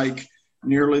seemed like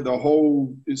nearly the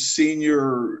whole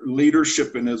senior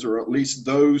leadership in Israel, at least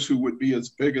those who would be his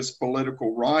biggest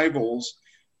political rivals,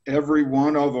 every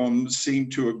one of them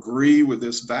seemed to agree with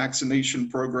this vaccination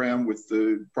program, with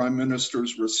the prime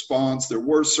minister's response. There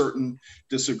were certain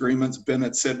disagreements.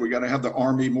 Bennett said we got to have the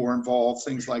army more involved,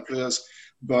 things like this.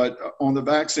 But on the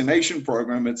vaccination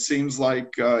program, it seems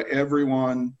like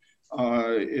everyone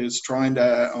is trying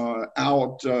to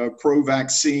out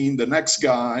pro-vaccine the next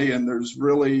guy. And there's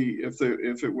really, if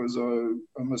it was a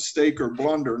mistake or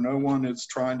blunder, no one is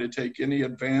trying to take any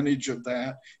advantage of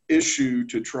that issue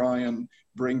to try and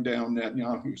bring down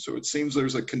Netanyahu. So it seems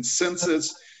there's a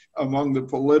consensus among the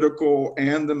political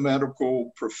and the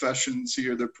medical professions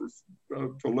here, the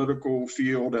political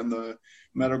field and the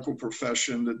medical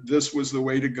profession, that this was the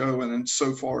way to go, and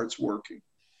so far it's working.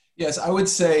 Yes, I would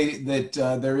say that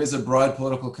there is a broad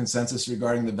political consensus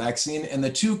regarding the vaccine, and the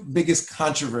two biggest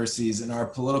controversies in our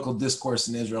political discourse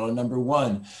in Israel are, number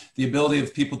one, the ability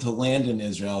of people to land in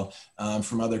Israel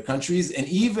from other countries, and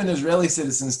even Israeli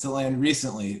citizens to land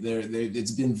recently.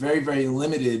 It's been very, very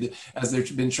limited as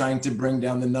they've been trying to bring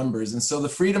down the numbers. And so the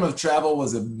freedom of travel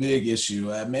was a big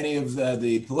issue. Many of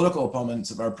the political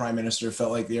opponents of our prime minister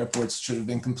felt like the airports should have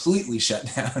been completely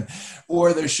shut down,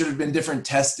 or there should have been different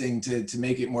testing to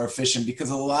make it more efficient, because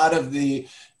a lot of the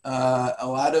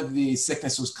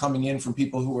sickness was coming in from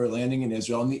people who were landing in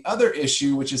Israel. And the other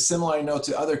issue, which is similar, I know,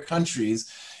 to other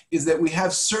countries, is that we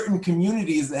have certain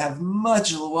communities that have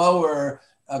much lower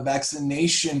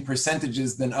vaccination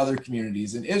percentages than other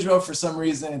communities. In Israel, for some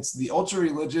reason, it's the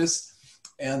ultra-religious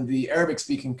and the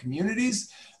Arabic-speaking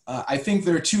communities. I think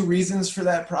there are two reasons for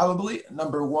that, probably.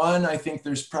 Number one, I think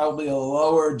there's probably a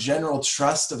lower general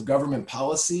trust of government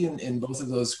policy in both of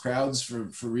those crowds for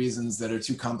reasons that are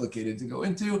too complicated to go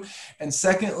into. And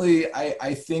secondly,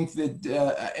 I think that,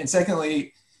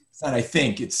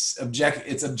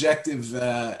 it's objective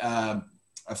a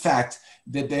fact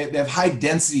that they have high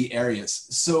density areas.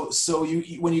 So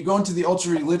when you go into the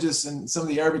ultra-religious and some of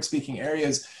the Arabic-speaking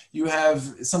areas, you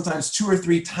have sometimes 2 or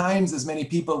 3 times as many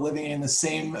people living in the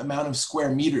same amount of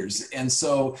square meters. And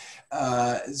so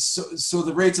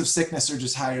the rates of sickness are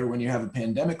just higher when you have a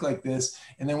pandemic like this.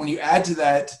 And then when you add to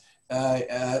that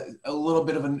a little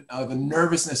bit of a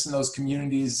nervousness in those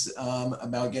communities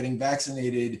about getting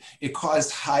vaccinated, it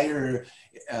caused higher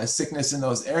sickness in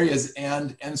those areas.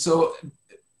 And so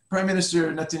Prime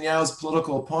Minister Netanyahu's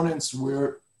political opponents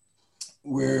were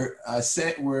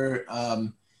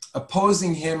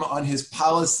opposing him on his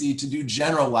policy to do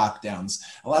general lockdowns.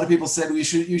 A lot of people said you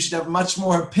should have much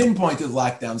more pinpointed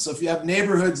lockdowns. So if you have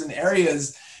neighborhoods and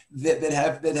areas that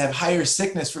have higher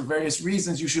sickness for various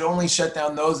reasons, you should only shut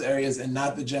down those areas and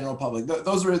not the general public.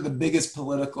 Those were the biggest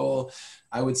political,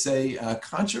 I would say,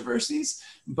 controversies.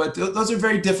 But those are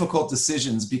very difficult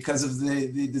decisions because of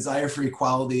the desire for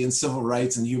equality and civil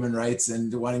rights and human rights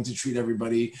and wanting to treat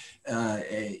everybody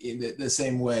in the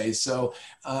same way. So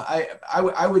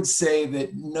I would say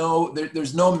that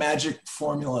there's no magic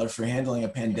formula for handling a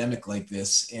pandemic like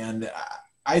this. And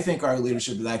I think our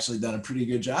leadership has actually done a pretty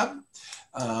good job,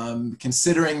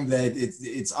 considering that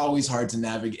it's always hard to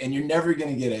navigate and you're never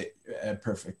going to get it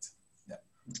perfect. Yeah.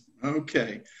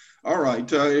 Okay. All right.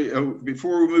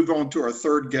 Before we move on to our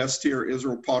third guest here,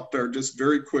 Israel Pochtar, just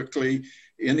very quickly,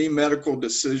 any medical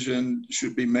decision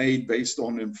should be made based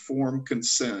on informed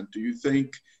consent. Do you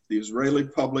think the Israeli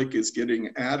public is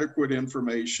getting adequate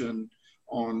information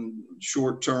on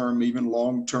short-term, even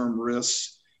long-term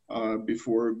risks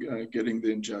before getting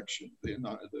the injection,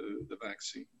 the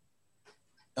vaccine?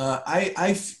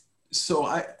 I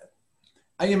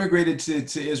immigrated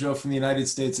to Israel from the United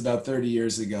States about 30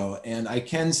 years ago, and I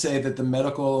can say that the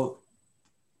medical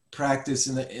practice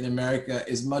in America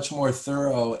is much more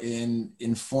thorough in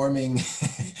informing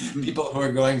people who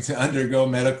are going to undergo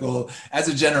medical, as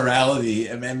a generality,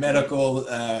 and medical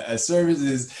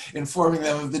services, informing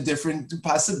them of the different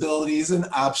possibilities and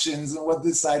options and what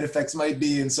the side effects might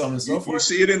be, and so on and so forth. You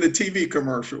see it in the TV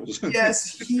commercials.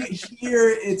 Yes,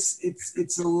 here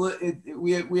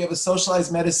we have a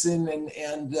socialized medicine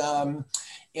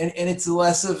and it's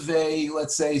less of a,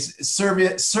 let's say,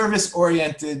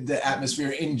 service-oriented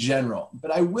atmosphere in general.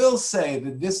 But I will say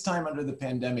that this time under the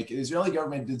pandemic, the Israeli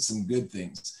government did some good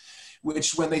things,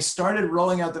 which when they started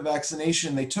rolling out the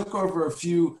vaccination, they took over a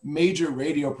few major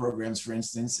radio programs, for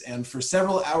instance, and for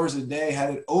several hours a day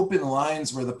had open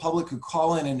lines where the public could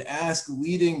call in and ask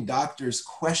leading doctors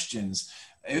questions.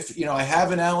 If, I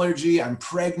have an allergy, I'm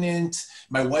pregnant,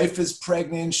 my wife is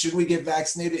pregnant, should we get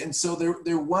vaccinated? And so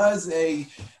there was I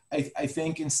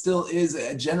think, and still is,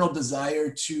 a general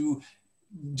desire to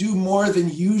do more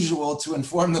than usual to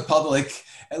inform the public,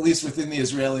 at least within the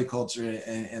Israeli culture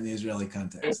and the Israeli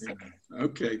context.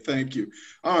 Okay, thank you.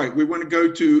 All right, we want to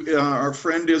go to our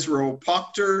friend Israel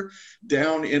Pochtar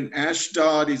down in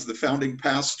Ashdod. He's the founding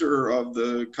pastor of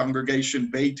the congregation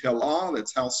Beit Elah,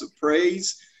 that's House of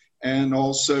Praise, and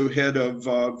also head of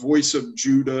Voice of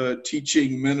Judah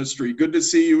teaching ministry. Good to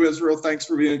see you, Israel. Thanks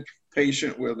for being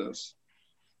patient with us.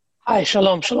 Hi,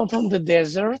 shalom from the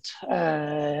desert.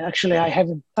 Actually, I have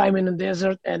time in the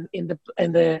desert, and in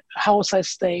the house I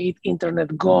stayed,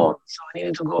 internet gone. So I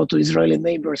needed to go to Israeli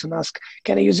neighbors and ask,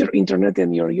 can I use your internet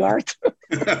in your yard?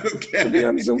 Okay. To be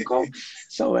on Zoom call.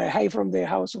 So hi from the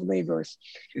house of neighbors,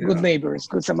 good neighbors,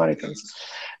 good Samaritans.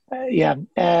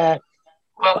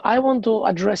 Well, I want to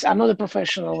address, I'm not a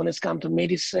professional when it's come to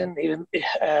medicine, even,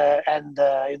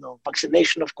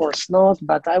 vaccination, of course not,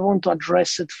 but I want to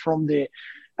address it from the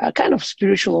kind of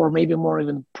spiritual or maybe more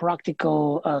even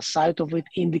practical side of it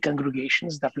in the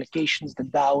congregations, the applications, the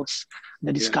doubts,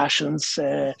 the discussions,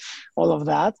 all of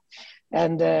that.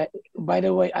 And by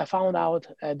the way, I found out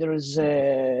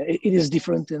it is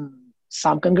different in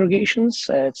some congregations.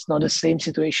 It's not the same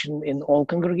situation in all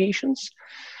congregations.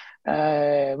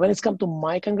 When it's come to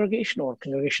my congregation or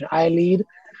congregation I lead,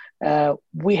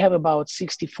 we have about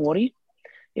 60-40.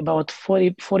 About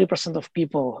 40% of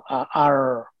people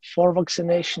are for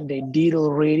vaccination. They did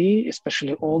already,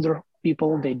 especially older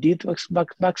people, they did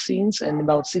vaccines, and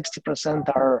about 60%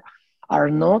 are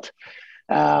not.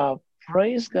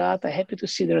 Praise God, I'm happy to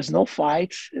see there's no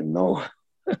fight, no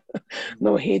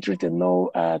no hatred and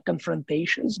no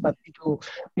confrontations, but people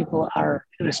are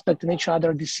respecting each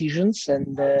other's decisions,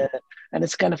 and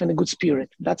it's kind of in a good spirit.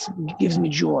 That gives me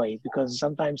joy, because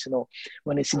sometimes,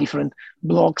 when I see different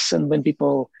blogs and when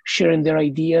people sharing their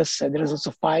ideas, there is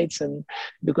also fights and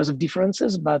because of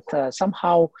differences, but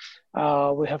somehow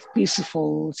we have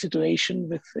peaceful situation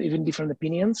with even different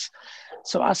opinions.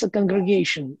 So as a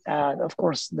congregation, of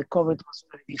course, the COVID was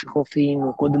a very difficult thing.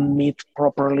 We couldn't meet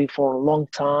properly for a long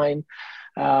time,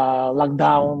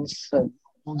 lockdowns, and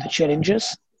all the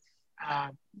challenges.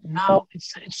 Now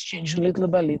it's changed little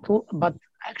by little, but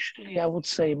actually I would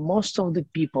say most of the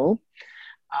people,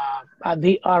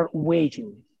 they are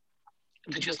waiting.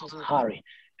 They're just not in a hurry.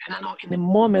 And I know in the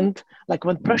moment, like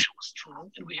when pressure was strong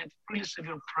and we had really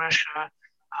severe pressure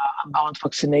about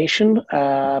vaccination,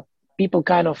 people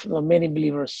kind of, many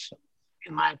believers,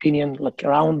 in my opinion, like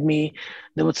around me,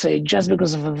 they would say, just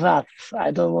because of that,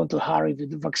 I don't want to hurry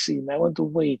with the vaccine. I want to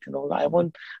wait. I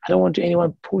don't want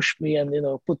anyone push me and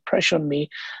put pressure on me.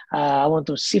 I want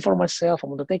to see for myself. I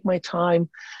want to take my time,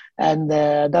 and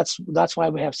that's why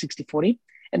we have 60-40.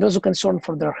 And those who are concerned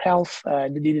for their health, they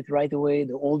did it right away.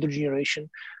 The older generation,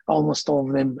 almost all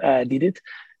of them did it.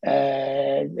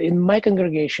 In my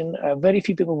congregation, very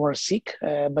few people were sick,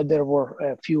 but there were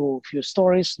a few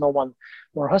stories. No one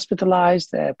were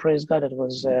hospitalized. Praise God, it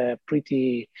was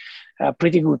pretty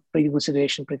good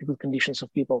situation, pretty good conditions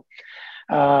of people.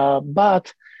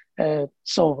 But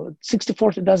so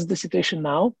 60-40, that's the situation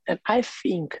now. And I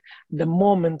think the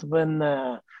moment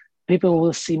when people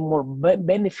will see more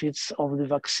benefits of the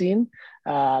vaccine,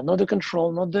 not the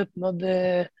control, not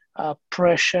the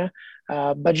pressure,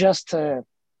 but just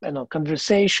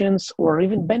conversations or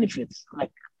even benefits.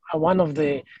 Like one of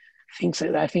the things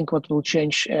that I think what will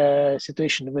change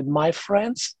situation with my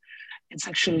friends, it's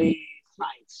actually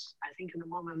flights. I think in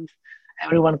the moment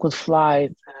everyone could fly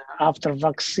after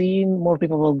vaccine, more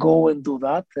people will go and do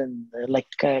that. And like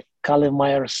Calev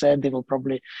Myers said, they will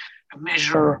probably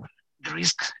measure the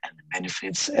risks and the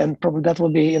benefits, and probably that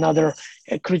will be another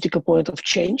critical point of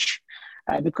change.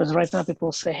 Because right now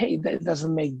people say, hey, that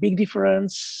doesn't make big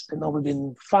difference. We've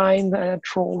been fine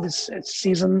through all this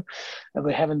season.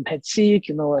 We haven't had sick,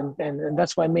 and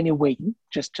that's why many waiting,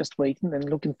 just waiting and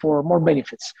looking for more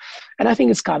benefits. And I think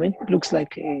it's coming. It looks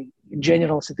like a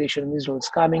general situation in Israel is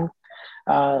coming.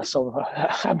 So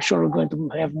I'm sure we're going to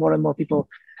have more and more people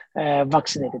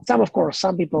vaccinated.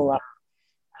 Some people are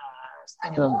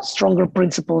standing on stronger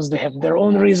principles. They have their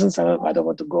own reasons. I don't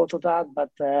want to go to that,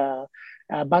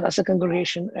 but as a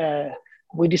congregation,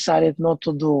 we decided not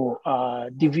to do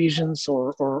divisions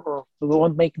or we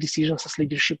won't make decisions as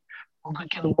leadership. Who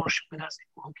can worship with us,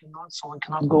 who cannot, so we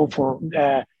cannot go for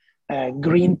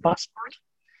green passport.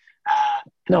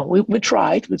 No, we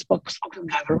tried. We spoke to the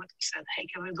government. We said, hey,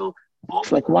 can we do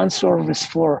both, like one service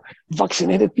for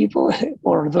vaccinated people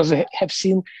or those who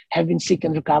have been sick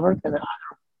and recovered, and other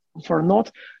for not?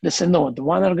 They said no. The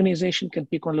one organization can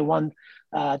pick only one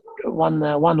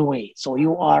way. So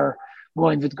you are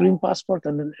going with green passport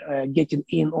and then getting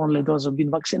in only those who've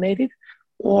been vaccinated,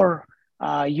 or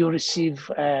you receive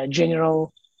a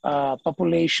general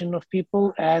population of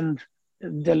people, and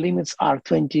the limits are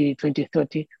 20,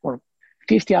 30, or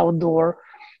 50 outdoor,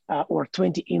 or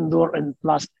 20 indoor and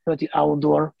plus 30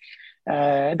 outdoor.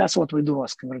 That's what we do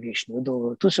as congregation. We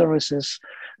do 2 services.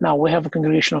 Now we have a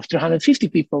congregation of 350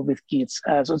 people with kids.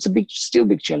 So it's still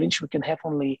big challenge. We can have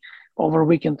over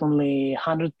weekend only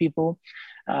 100 people,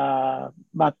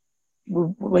 but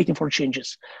we're waiting for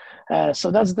changes.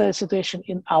 So that's the situation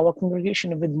in our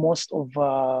congregation with most of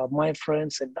my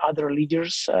friends and other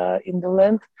leaders in the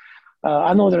land.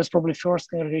 I know there's probably first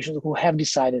congregations who have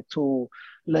decided to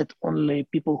let only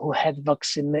people who had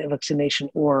vaccination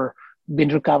or been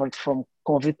recovered from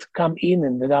COVID come in,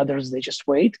 and with others, they just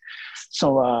wait.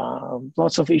 So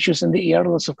lots of issues in the air,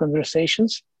 lots of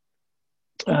conversations.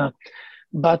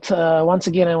 But once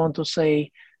again, I want to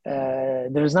say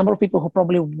there's a number of people who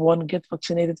probably won't get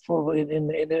vaccinated in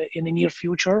the near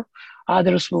future.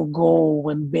 Others will go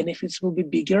when benefits will be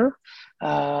bigger,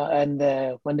 and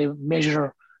when they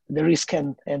measure the risk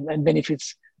and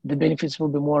benefits, the benefits will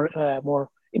be more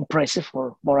impressive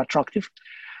or more attractive.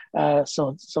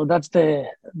 So that's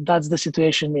the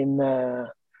situation in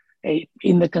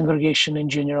the congregation in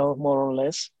general, more or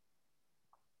less.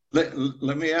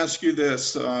 Let me ask you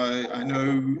this. I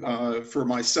know for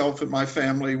myself and my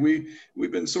family,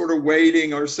 we've been sort of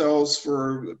waiting ourselves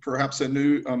for perhaps a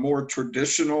more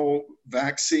traditional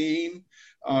vaccine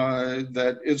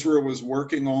that Israel was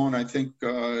working on. I think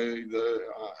the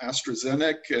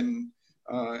AstraZeneca and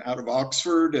out of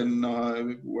Oxford, and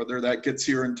whether that gets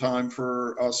here in time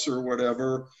for us or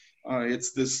whatever.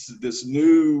 It's this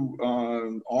new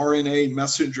RNA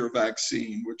messenger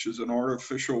vaccine, which is an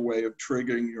artificial way of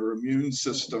triggering your immune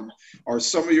system. Are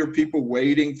some of your people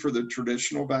waiting for the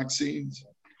traditional vaccines?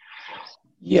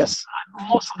 Yes,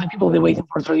 most of the people, they're waiting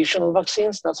for traditional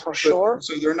vaccines, that's for sure.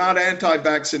 So they're not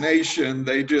anti-vaccination,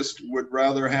 they just would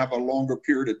rather have a longer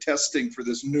period of testing for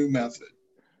this new method.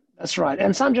 That's right.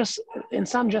 And some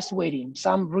just waiting.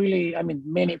 Some really,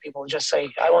 many people just say,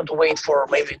 I want to wait for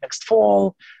maybe next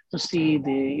fall to see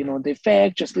the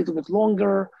effect, just a little bit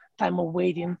longer time of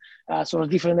waiting, sort of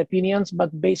different opinions. But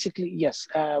basically, yes,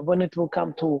 when it will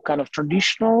come to kind of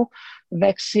traditional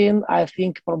vaccine, I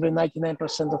think probably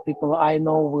 99% of people I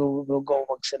know will go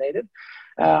vaccinated.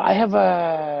 I have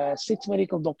 6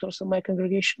 medical doctors in my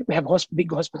congregation. We have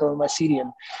big hospital in my city,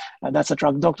 and that's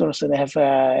attract doctors. And I have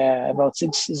about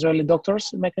 6 Israeli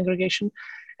doctors in my congregation.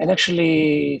 And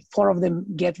actually 4 of them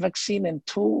get vaccine and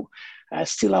 2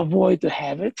 still avoid to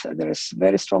have it. There is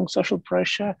very strong social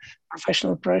pressure,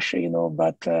 professional pressure,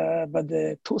 but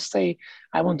the 2 say,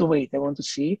 I want to wait, I want to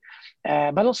see.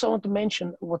 But also I want to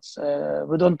mention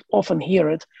we don't often hear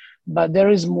it, but there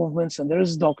is movements and there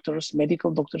is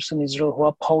medical doctors in Israel who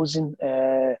are opposing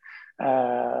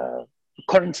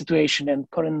current situation and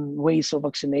current ways of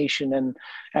vaccination,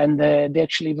 and they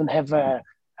actually even have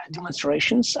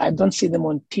demonstrations. I don't see them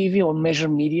on TV or major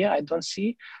media. I don't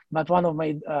see, but one of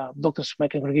my doctors from my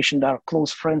congregation, that are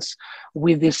close friends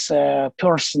with this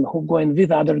person who going with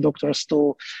other doctors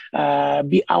to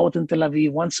be out in Tel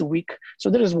Aviv once a week. So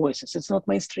there is voices. It's not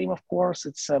mainstream, of course.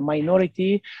 It's a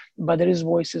minority, but there is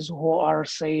voices who are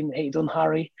saying, hey, don't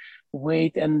hurry,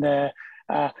 wait. And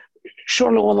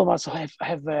surely all of us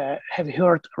have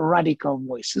heard radical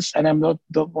voices, and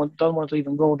don't want to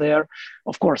even go there.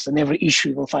 Of course, in every issue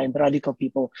you will find radical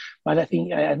people, but I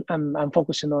think I'm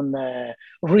focusing on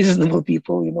reasonable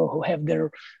people, who have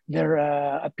their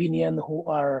opinion, who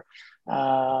are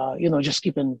just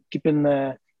keeping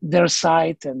their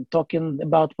side and talking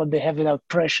about what they have without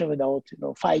pressure, without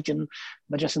fighting,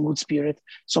 but just in good spirit.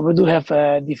 So we do have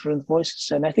different voices,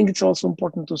 and I think it's also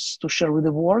important to share with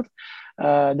the world.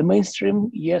 The mainstream,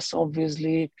 yes,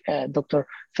 obviously, Dr.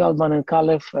 Feldman and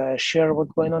Calev share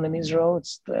what's going on in Israel.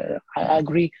 I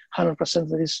agree 100%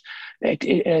 with this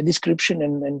description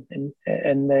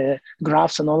and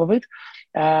graphs and all of it.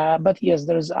 But yes,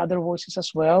 there's other voices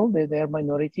as well. They're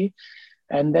minority.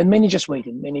 And then many just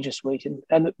waiting.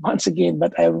 And once again,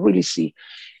 but I really see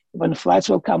when flights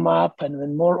will come up and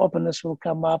when more openness will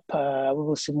come up, we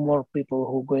will see more people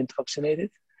who are going to vaccinate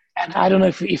it. And I don't know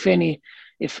if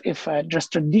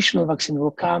just traditional vaccine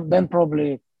will come, then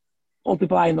probably all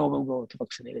people I know will go to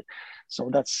vaccinate it. So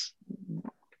that's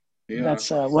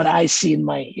what I see in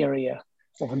my area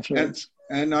of influence.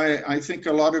 And I think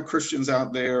a lot of Christians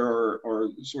out there are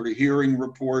sort of hearing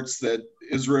reports that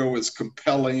Israel is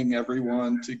compelling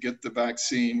everyone to get the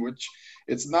vaccine, which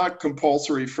it's not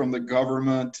compulsory from the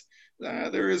government.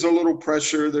 There is a little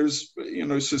pressure. There's,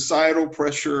 societal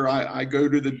pressure. I go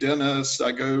to the dentist,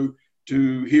 I go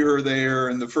to here or there,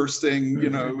 and the first thing,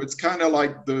 it's kind of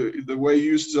like the way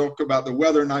you used to talk about the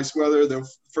weather, nice weather. The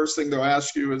first thing they'll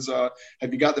ask you is,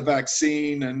 have you got the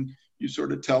vaccine? And you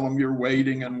sort of tell them you're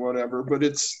waiting and whatever, but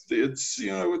it's it's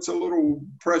a little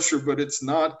pressure, but it's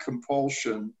not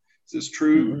compulsion. Is this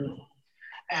true? Mm-hmm.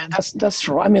 And that's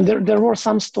true. I mean, there were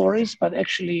some stories, but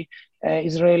actually,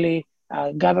 Israeli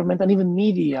government and even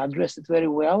media addressed it very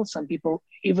well. Some people,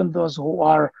 even those who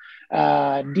are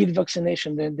did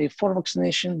vaccination, they for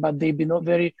vaccination, but they've been not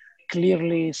very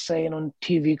clearly saying on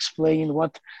TV, explaining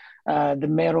what the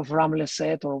mayor of Ramle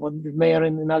said or what the mayor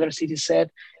in another city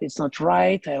said. It's not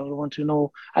right. I want to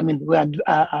know. I mean, we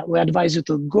advise you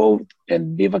to go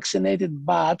and be vaccinated,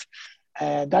 but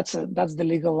that's the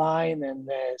legal line. And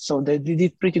so they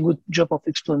did pretty good job of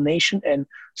explanation and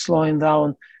slowing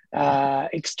down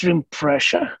extreme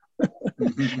pressure.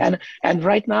 Mm-hmm. And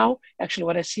right now, actually,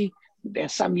 what I see,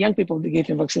 there's some young people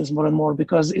getting vaccines more and more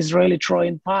because Israeli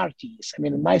throwing parties. I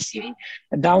mean, in my city,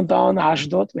 downtown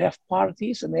Ashdod, we have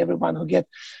parties, and everyone who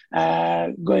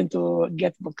going to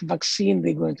get vaccine,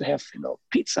 they're going to have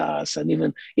pizzas and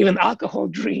even alcohol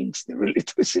drinks. They're really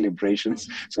two celebrations.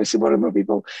 So I see more and more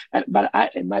people. But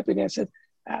in my opinion, I said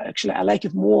actually I like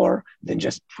it more than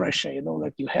just pressure.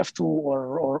 Like you have to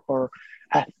or.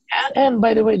 And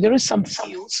by the way, there is some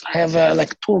fields. I have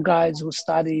like tour guides who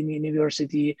study in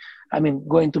university. I mean,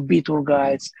 going to be tour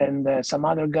guides, and some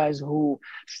other guys who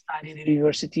studied in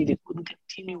university. They couldn't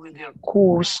continue with their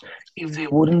course if they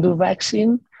wouldn't do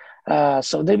vaccine.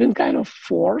 So they've been kind of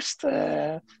forced.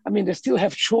 I mean, they still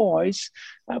have choice,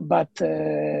 but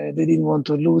they didn't want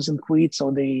to lose and quit,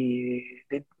 so they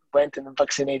went and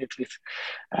vaccinated with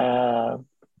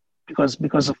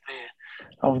because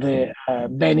of the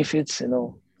benefits,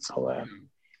 So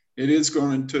it is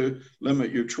going to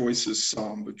limit your choices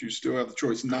some, but you still have the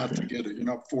choice not to get it. You're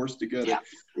not forced to get it.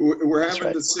 We're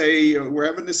having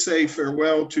to say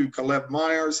farewell to Calev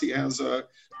Myers. He has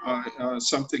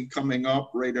something coming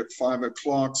up right at 5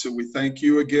 o'clock. So we thank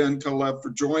you again, Calev, for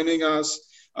joining us.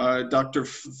 Dr.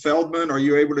 Feldman, are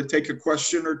you able to take a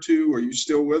question or two? Are you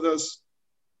still with us?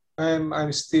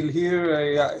 I'm still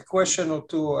here. A question or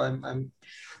two.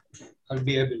 I'll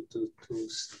be able to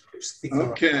stick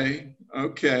around.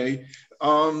 Okay.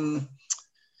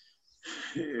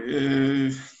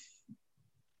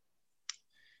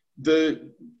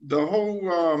 The whole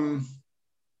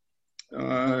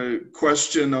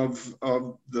question of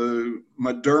the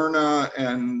Moderna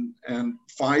and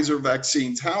Pfizer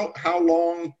vaccines. How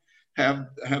long have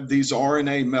these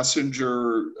RNA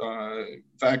messenger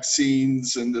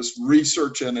vaccines and this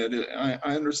research in it?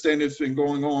 I understand it's been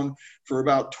going on for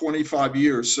about 25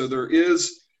 years. So there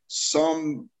is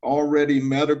some already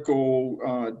medical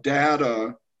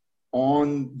data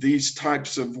on these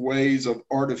types of ways of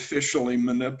artificially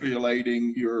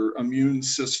manipulating your immune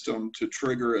system to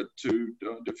trigger it to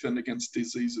defend against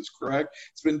diseases, correct?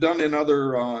 It's been done in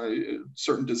other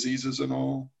certain diseases and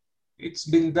all? It's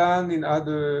been done in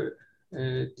other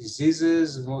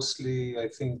diseases, mostly I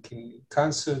think in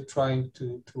cancer, trying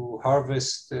to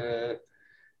harvest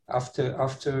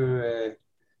after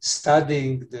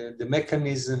studying the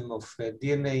mechanism of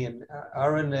DNA and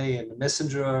RNA and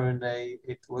messenger RNA.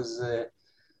 It was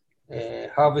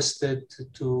harvested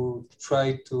to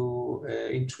try to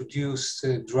introduce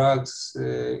drugs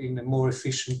in a more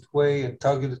efficient way and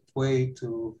targeted way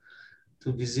to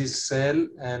disease cell.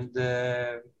 And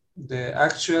the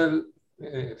actual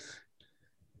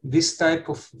this type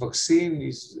of vaccine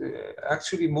is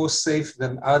actually more safe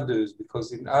than others,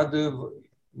 because in other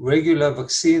regular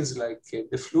vaccines like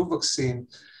the flu vaccine,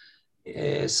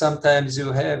 sometimes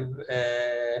you have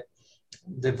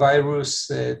the virus,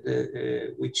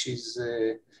 which is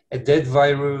a dead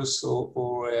virus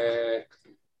or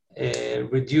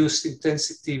reduced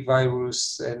intensity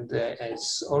virus, and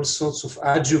all sorts of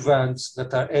adjuvants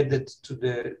that are added to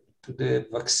the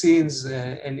vaccines.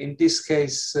 And in this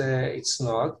case, it's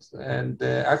not. And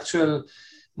the actual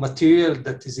material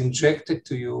that is injected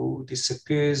to you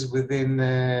disappears within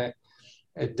a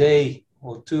day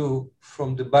or two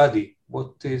from the body.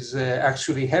 What is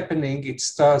actually happening, it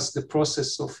starts the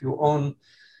process of your own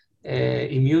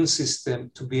immune system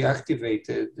to be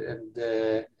activated, and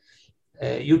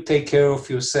you take care of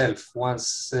yourself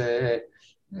once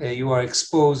you are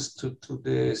exposed to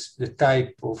the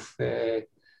type of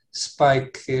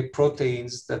spike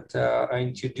proteins that are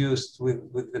introduced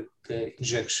with the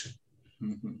injection.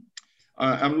 Mm-hmm.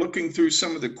 I'm looking through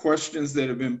some of the questions that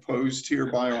have been posed here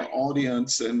by our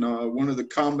audience, and one of the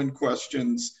common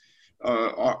questions,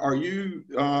 are you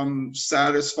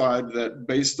satisfied that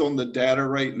based on the data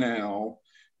right now,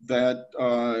 that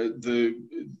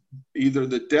either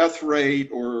the death rate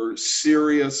or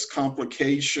serious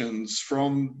complications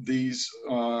from these,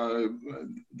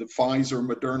 the Pfizer,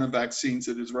 Moderna vaccines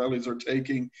that Israelis are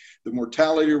taking, the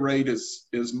mortality rate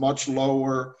is much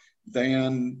lower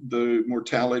than the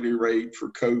mortality rate for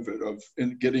COVID, of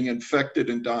getting infected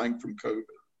and dying from COVID?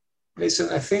 Listen,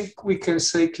 I think we can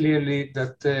say clearly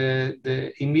that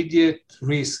the immediate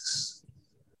risks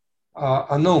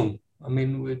are known. I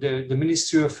mean, the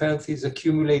Ministry of Health is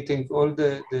accumulating all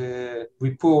the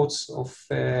reports of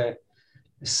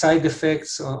side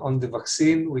effects on the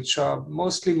vaccine, which are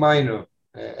mostly minor.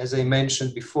 As I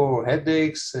mentioned before,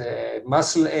 headaches,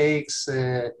 muscle aches,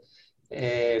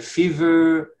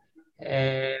 fever,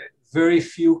 very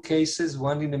few cases,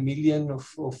 1 in a million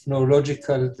of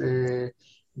neurological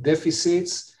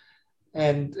deficits.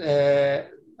 And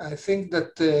I think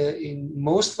that in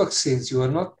most vaccines,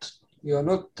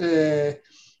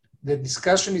 the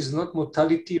discussion is not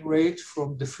mortality rate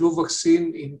from the flu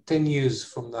vaccine in 10 years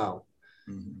from now.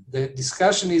 Mm-hmm. The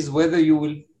discussion is whether you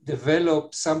will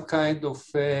develop some kind of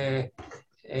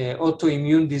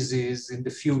autoimmune disease in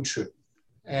the future.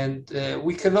 And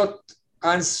we cannot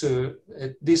answer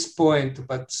at this point,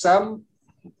 but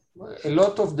a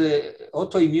lot of the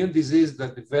autoimmune disease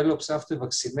that develops after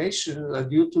vaccination are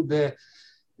due to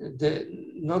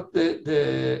not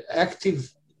the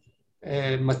active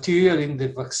material in the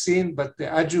vaccine, but the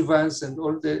adjuvants and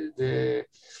all the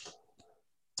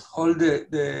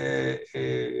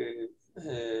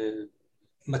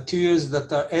materials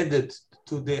that are added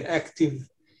to the active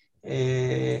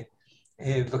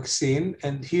vaccine,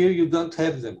 and here you don't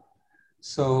have them.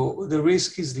 So the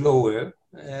risk is lower.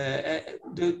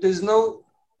 There's no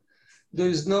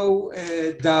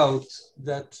doubt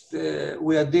that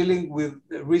we are dealing with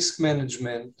risk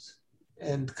management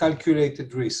and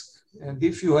calculated risk. And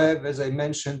if you have, as I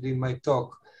mentioned in my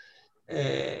talk,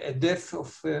 a death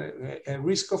of a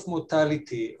risk of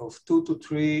mortality of 2 to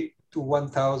 3 to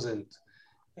 1,000,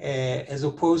 as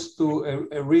opposed to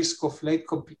a risk of late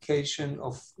complication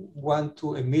of 1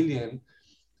 to a million,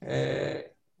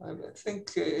 I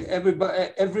think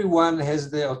everyone has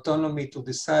the autonomy to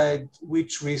decide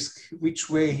which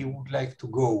way he would like to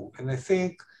go. And I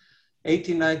think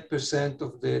 89%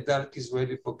 of the adult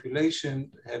Israeli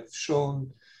population have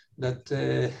shown that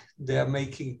they are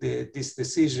making this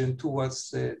decision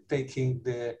towards taking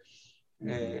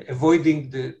avoiding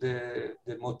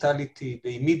the mortality,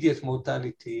 the immediate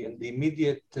mortality and the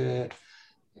immediate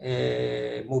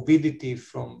morbidity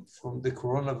from the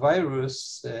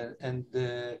coronavirus, and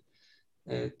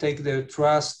take their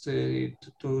trust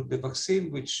to the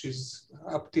vaccine, which is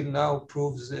up till now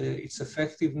proves its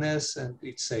effectiveness and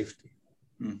its safety.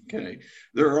 Okay.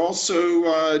 There are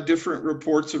also different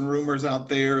reports and rumors out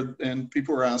there, and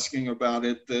people are asking about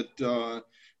it, that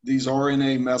these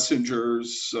RNA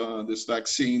messengers, this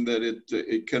vaccine, that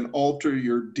it can alter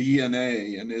your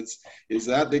DNA, and is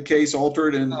that the case?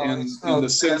 Altered in the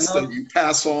sense that you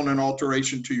pass on an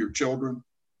alteration to your children?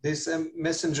 This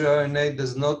messenger RNA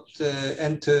does not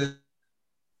enter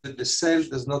the cell,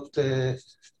 does not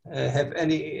have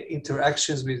any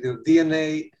interactions with your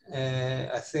DNA.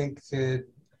 I think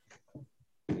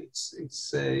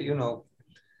it's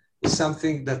is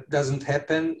something that doesn't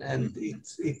happen, and it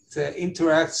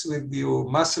interacts with your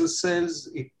muscle cells.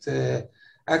 It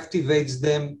activates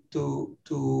them to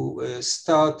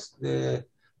start the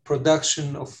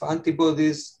production of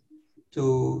antibodies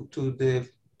to the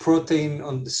protein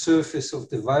on the surface of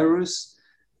the virus,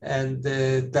 and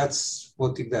that's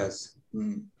what it does.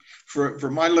 Mm.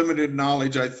 For my limited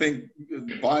knowledge, I think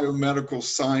biomedical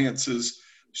science is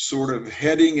sort of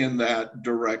heading in that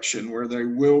direction where they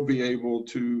will be able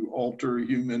to alter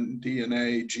human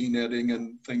DNA, gene editing,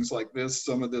 and things like this.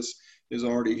 Some of this is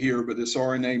already here, but this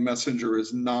RNA messenger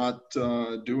is not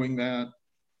doing that.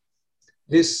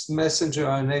 This messenger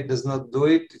RNA does not do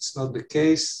it. It's not the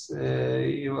case.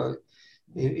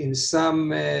 In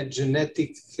some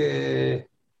genetic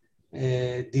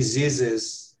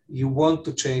diseases, you want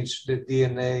to change the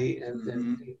DNA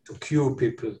and to cure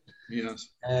people. Yes.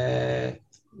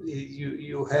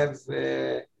 You have,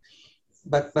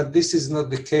 but this is not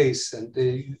the case, and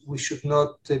we should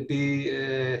not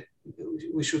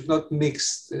we should not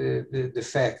mix the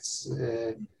facts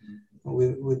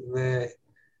with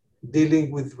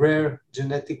dealing with rare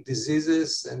genetic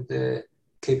diseases and the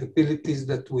capabilities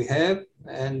that we have,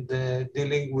 and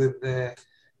dealing with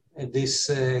this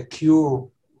cure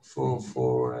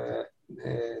for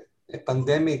a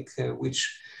pandemic,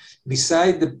 which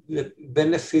beside the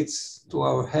benefits to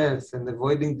our health and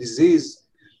avoiding disease,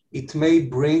 it may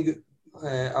bring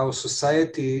our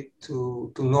society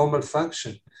to normal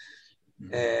function.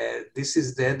 This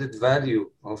is the added value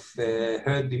of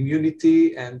herd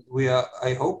immunity, and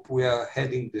I hope we are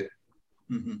heading there.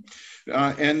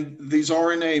 And these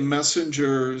RNA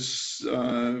messengers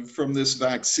from this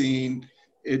vaccine,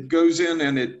 it goes in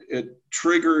and it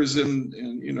triggers and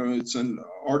it's an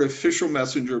artificial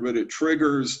messenger, but it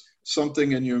triggers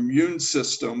something in your immune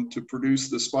system to produce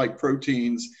the spike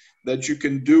proteins, that you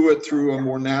can do it through a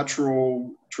more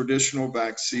natural traditional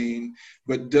vaccine.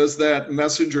 But does that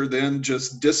messenger then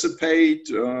just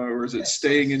dissipate, or is it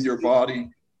staying in your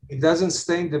body? It doesn't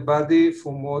stay in the body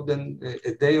for more than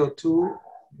a day or two.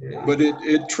 But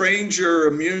it trains your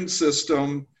immune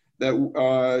system that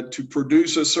to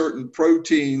produce a certain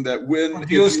protein that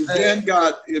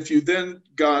if you then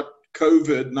got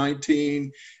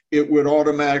COVID-19, it would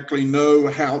automatically know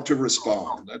how to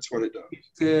respond. That's what it does.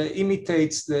 It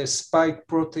imitates the spike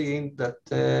protein that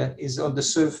is on the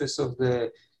surface of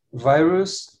the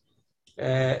virus.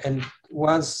 And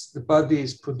once the body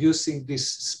is producing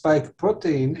this spike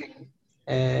protein,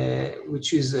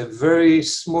 which is a very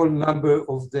small number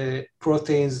of the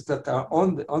proteins that are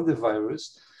on the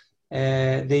virus,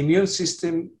 the immune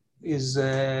system is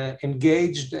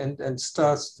engaged and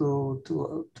starts to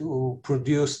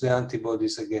produce the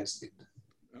antibodies against it.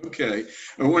 Okay,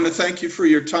 I want to thank you for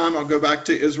your time. I'll go back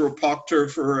to Israel Pochtar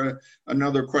for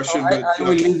another question. I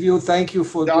will leave you. Thank you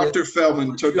for Dr.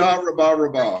 Feldman. Toda rabah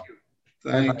rabah.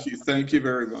 Thank you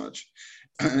very much.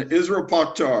 Israel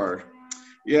Pochtar.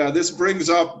 Yeah, this brings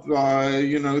up,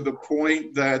 the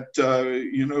point that,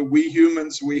 we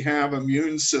humans, we have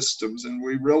immune systems, and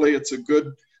it's a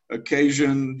good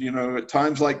occasion, at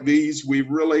times like these, we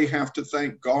really have to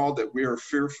thank God that we are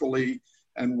fearfully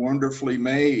and wonderfully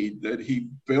made, that he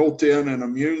built in an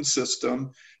immune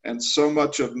system. And so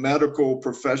much of medical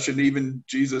profession, even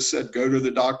Jesus said, go to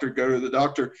the doctor, go to the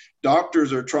doctor.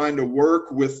 Doctors are trying to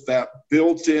work with that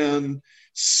built-in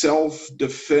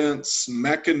self-defense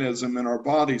mechanism in our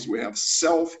bodies. We have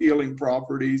self-healing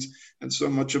properties, and so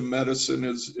much of medicine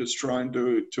is trying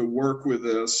to work with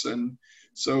this. And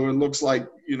so it looks like,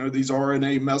 these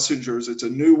RNA messengers, it's a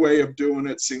new way of doing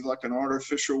it. Seems like an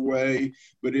artificial way,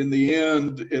 but in the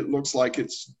end, it looks like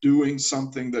it's doing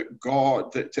something to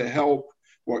help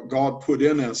what God put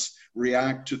in us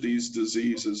react to these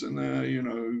diseases. And,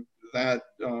 that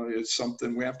is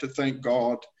something we have to thank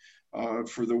God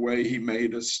for the way he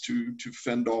made us to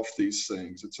fend off these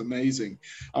things. It's amazing.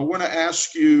 I want to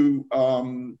ask you,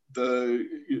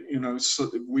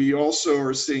 we also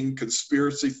are seeing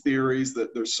conspiracy theories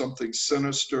that there's something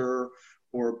sinister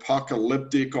or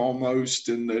apocalyptic almost,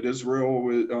 and that Israel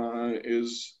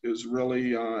is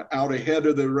really out ahead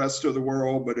of the rest of the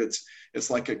world, but it's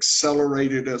like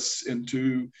accelerated us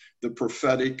into the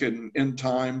prophetic and end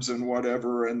times and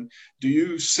whatever. And do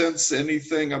you sense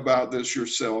anything about this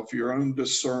yourself, your own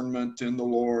discernment in the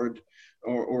Lord?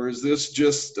 Or is this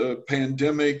just a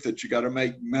pandemic that you got to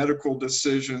make medical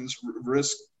decisions,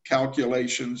 risk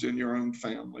calculations in your own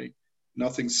family?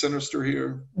 Nothing sinister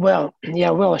here?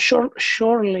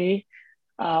 Surely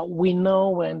we know,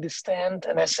 we understand,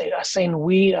 and I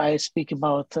speak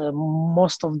about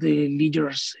most of the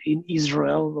leaders in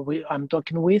Israel I'm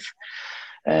talking with.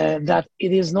 that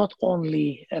it is not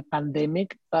only a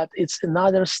pandemic, but it's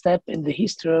another step in the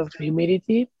history of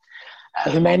humanity,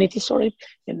 in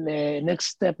the next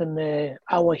step in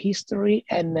our history,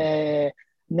 and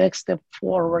next step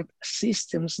forward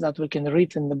systems that we can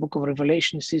read in the book of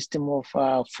Revelation, system of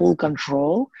full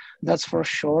control, that's for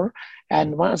sure.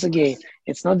 And once again,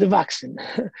 it's not the vaccine,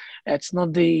 it's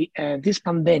not the this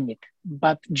pandemic,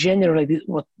 but generally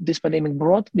what this pandemic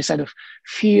brought, besides of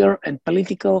fear and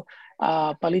political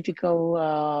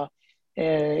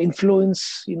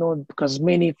influence, because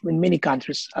in many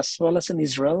countries, as well as in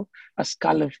Israel, as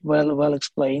Calev well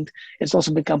explained, it's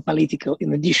also become political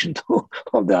in addition to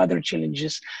all the other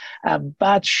challenges.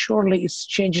 But surely it's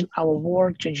changing our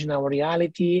world, changing our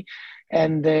reality.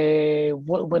 And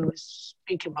when we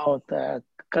speak about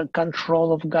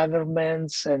control of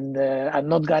governments and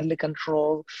not godly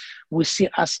control, we see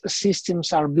as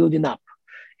systems are building up.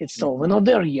 We're not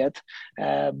there yet,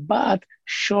 but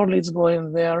surely it's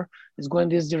going there. It's going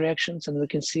these directions, and we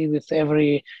can see with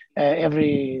every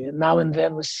now and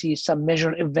then we see some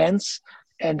major events,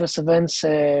 and those events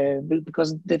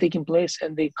because they're taking place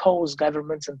and they cause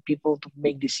governments and people to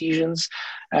make decisions,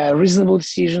 reasonable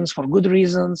decisions for good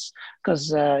reasons,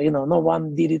 because no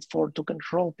one did it to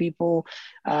control people,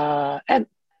 and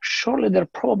surely there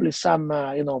are probably some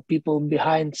people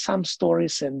behind some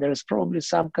stories, and there's probably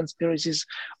some conspiracies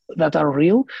that are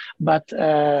real, but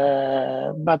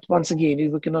once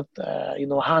again we cannot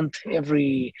hunt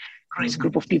every crazy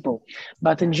group of people.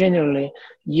 But in generally,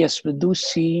 yes, we do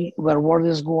see where world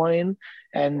is going,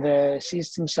 and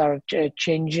systems are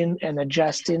changing and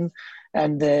adjusting,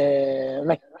 and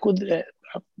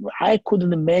I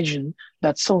couldn't imagine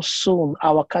that so soon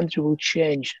our country will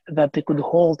change, that they could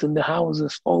hold in the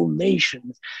houses all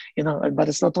nations, but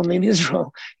it's not only in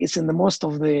Israel, it's in the most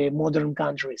of the modern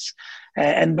countries.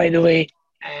 And by the way,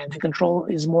 the control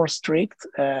is more strict,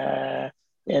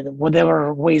 and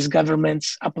whatever ways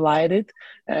governments applied it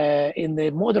in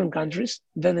the modern countries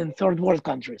than in third world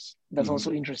countries. That's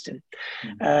also interesting.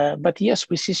 But yes,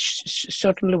 we see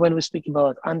certainly when we speak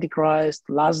about Antichrist,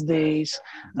 last days,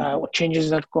 what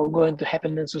changes that are going to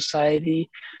happen in society,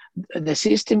 the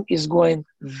system is going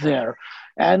there.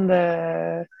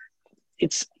 And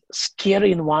it's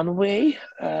scary in one way,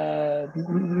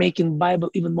 making Bible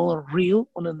even more real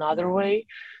on another way.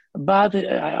 But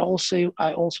I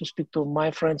also speak to my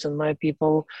friends and my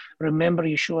people. Remember,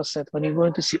 Yeshua said, when you're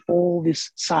going to see all these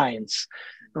signs,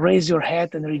 raise your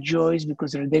head and rejoice,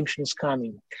 because redemption is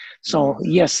coming. So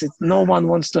yes, no one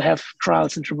wants to have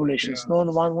trials and tribulations. No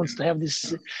one wants to have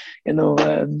this,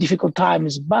 difficult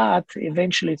times. But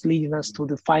eventually, it's leading us to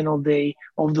the final day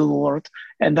of the Lord,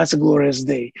 and that's a glorious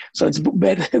day. So it's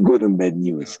good and bad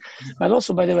news. But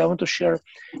also, by the way, I want to share.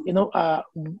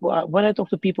 When I talk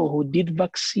to people who did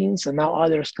vaccines and now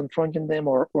others confronting them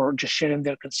or just sharing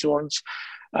their concerns,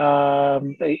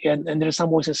 and there are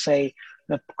some voices say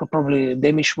that probably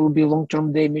damage will be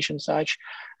long-term damage and such.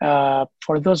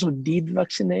 For those who did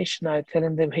vaccination, I'm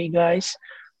telling them, hey guys,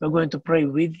 we're going to pray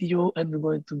with you, and we're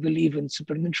going to believe in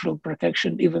supernatural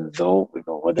protection, even though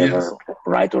whatever,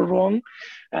 right or wrong.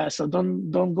 So don't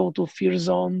go to fear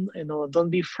zone. Don't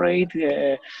be afraid.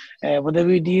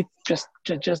 Whatever you did,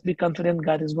 just be confident.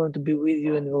 God is going to be with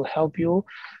you and will help you.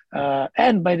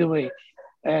 And by the way,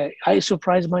 I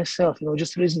surprised myself.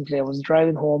 Just recently I was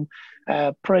driving home,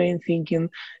 praying, thinking,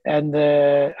 and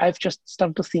I've just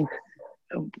started to think.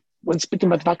 When speaking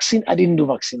about vaccine, I didn't do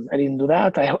vaccine. I didn't do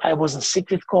that. I wasn't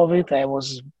sick with COVID. I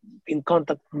was in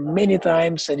contact many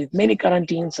times. I did many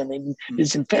quarantines, and I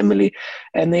visited family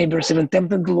and neighbors, even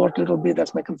tempted the Lord a little bit.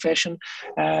 That's my confession.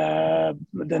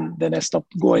 Then I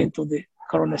stopped going to the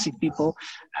corona sick people.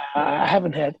 I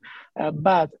haven't had.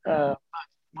 But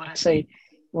when I say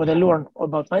what I learned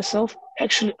about myself,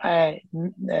 actually,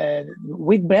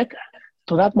 week back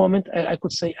to that moment, I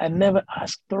could say I never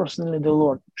asked personally the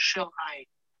Lord, shall I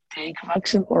take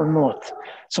vaccine or not?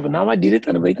 So now I did it,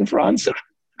 and I'm waiting for answer.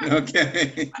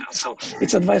 Okay. So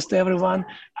it's advice to everyone.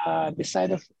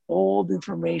 Beside of all the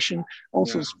information,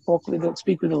 also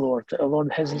speak with the Lord. The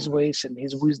Lord has His ways and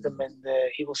His wisdom, and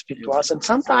He will speak to us. And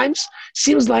sometimes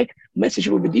seems like message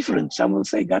will be different. Some will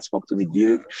say God spoke to me,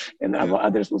 did, and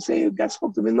others will say God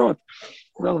spoke to me, not.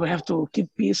 Well, we have to keep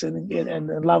peace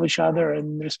and love each other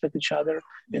and respect each other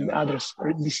and others'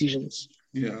 decisions.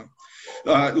 Yeah.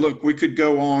 Look, we could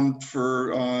go on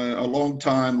for a long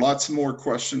time, lots more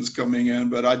questions coming in,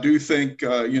 but I do think,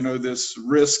 this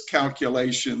risk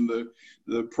calculation,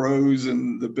 the pros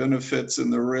and the benefits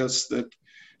and the risks, that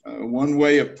one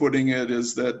way of putting it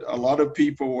is that a lot of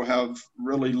people have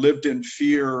really lived in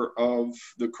fear of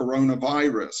the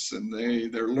coronavirus,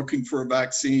 and they're looking for a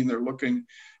vaccine, they're looking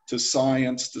to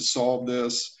science to solve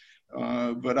this.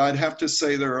 But I'd have to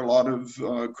say there are a lot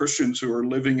of Christians who are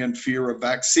living in fear of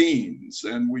vaccines,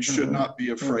 and we should not be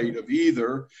afraid of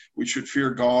either. We should fear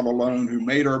God alone, who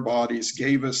made our bodies,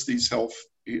 gave us these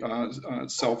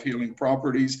self-healing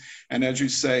properties. And as you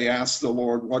say, ask the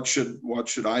Lord, what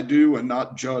should I do, and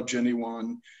not judge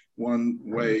anyone one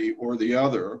way or the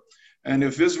other. And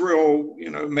if Israel,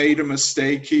 made a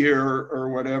mistake here or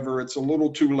whatever, it's a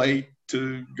little too late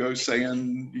to go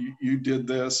saying you did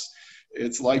this.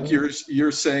 It's like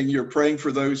you're saying you're praying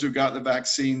for those who got the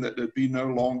vaccine, that there'd be no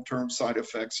long-term side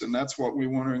effects. And that's what we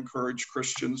want to encourage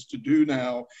Christians to do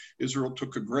now. Israel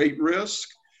took a great risk,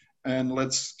 and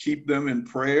let's keep them in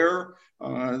prayer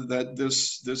that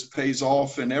this pays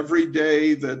off. And every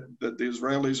day that the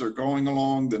Israelis are going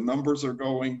along, the numbers are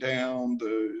going down.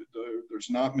 There's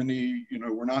not many,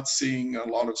 we're not seeing a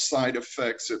lot of side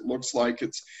effects. It looks like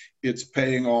it's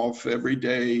paying off every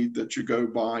day that you go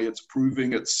by. It's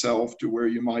proving itself to where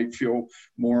you might feel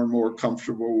more and more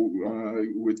comfortable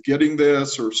with getting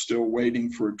this, or still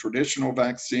waiting for a traditional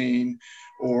vaccine,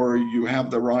 or you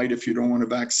have the right, if you don't want a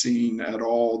vaccine at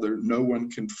all, no one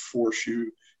can force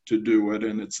you to do it.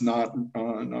 And it's not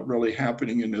really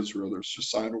happening in Israel. There's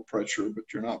societal pressure, but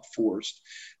you're not forced.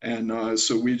 And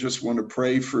so we just want to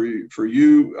pray for you,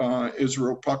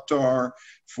 Israel Pochtar,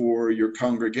 for your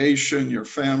congregation, your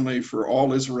family, for all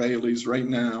Israelis right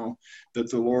now, that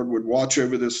the Lord would watch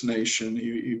over this nation.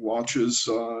 He watches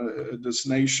this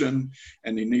nation,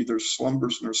 and he neither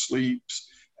slumbers nor sleeps.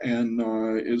 And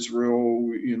Israel,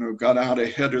 got out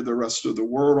ahead of the rest of the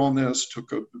world on this,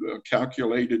 took a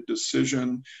calculated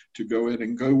decision to go ahead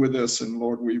and go with this. And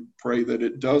Lord, we pray that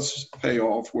it does pay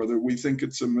off, whether we think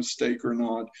it's a mistake or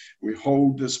not. We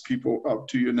hold this people up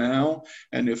to you now.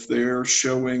 And if they're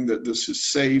showing that this is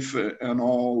safe and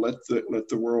all, let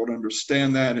the world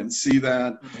understand that and see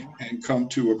that and come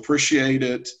to appreciate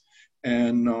it.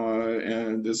 And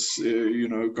this,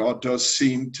 God does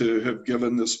seem to have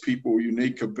given this people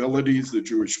unique abilities. The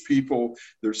Jewish people,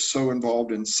 they're so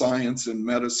involved in science and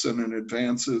medicine and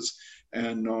advances,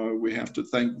 and we have to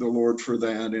thank the Lord for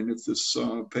that. And if this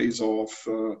pays off,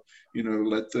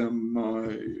 let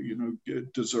them,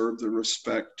 deserve the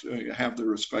respect, have the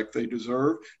respect they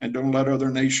deserve, and don't let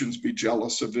other nations be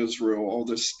jealous of Israel. All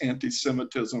this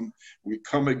anti-Semitism, we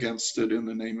come against it in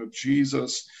the name of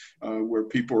Jesus. Where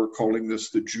people are calling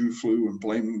this the Jew flu and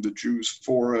blaming the Jews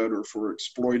for it or for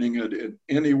exploiting it in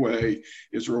any way.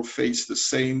 Israel faced the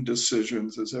same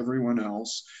decisions as everyone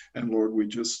else. And Lord, we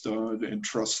just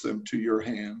entrust them to your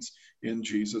hands in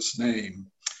Jesus' name.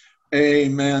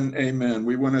 Amen. Amen.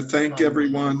 We want to thank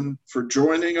everyone for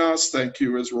joining us. Thank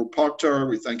you, Israel Pochtar.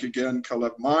 We thank again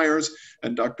Calev Myers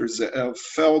and Dr. Ze'ev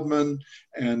Feldman.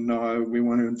 And we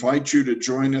want to invite you to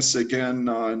join us again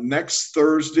next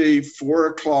Thursday, 4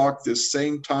 o'clock, this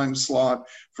same time slot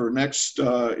for next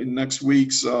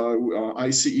week's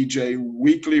ICEJ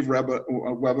weekly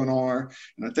webinar.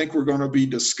 And I think we're going to be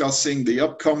discussing the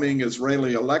upcoming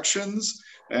Israeli elections.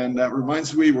 And that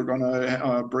reminds me, we're going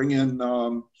to bring in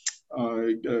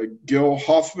Gil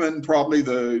Hoffman, probably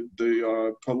the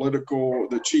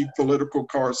chief political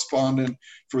correspondent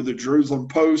for the Jerusalem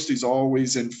Post. He's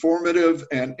always informative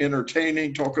and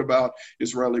entertaining, talk about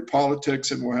Israeli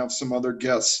politics, and we'll have some other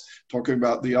guests talking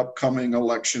about the upcoming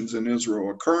elections in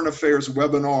Israel. A current affairs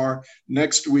webinar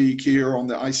next week here on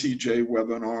the ICEJ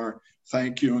webinar.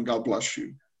 Thank you, and God bless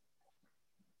you.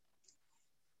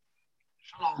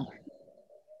 Shalom.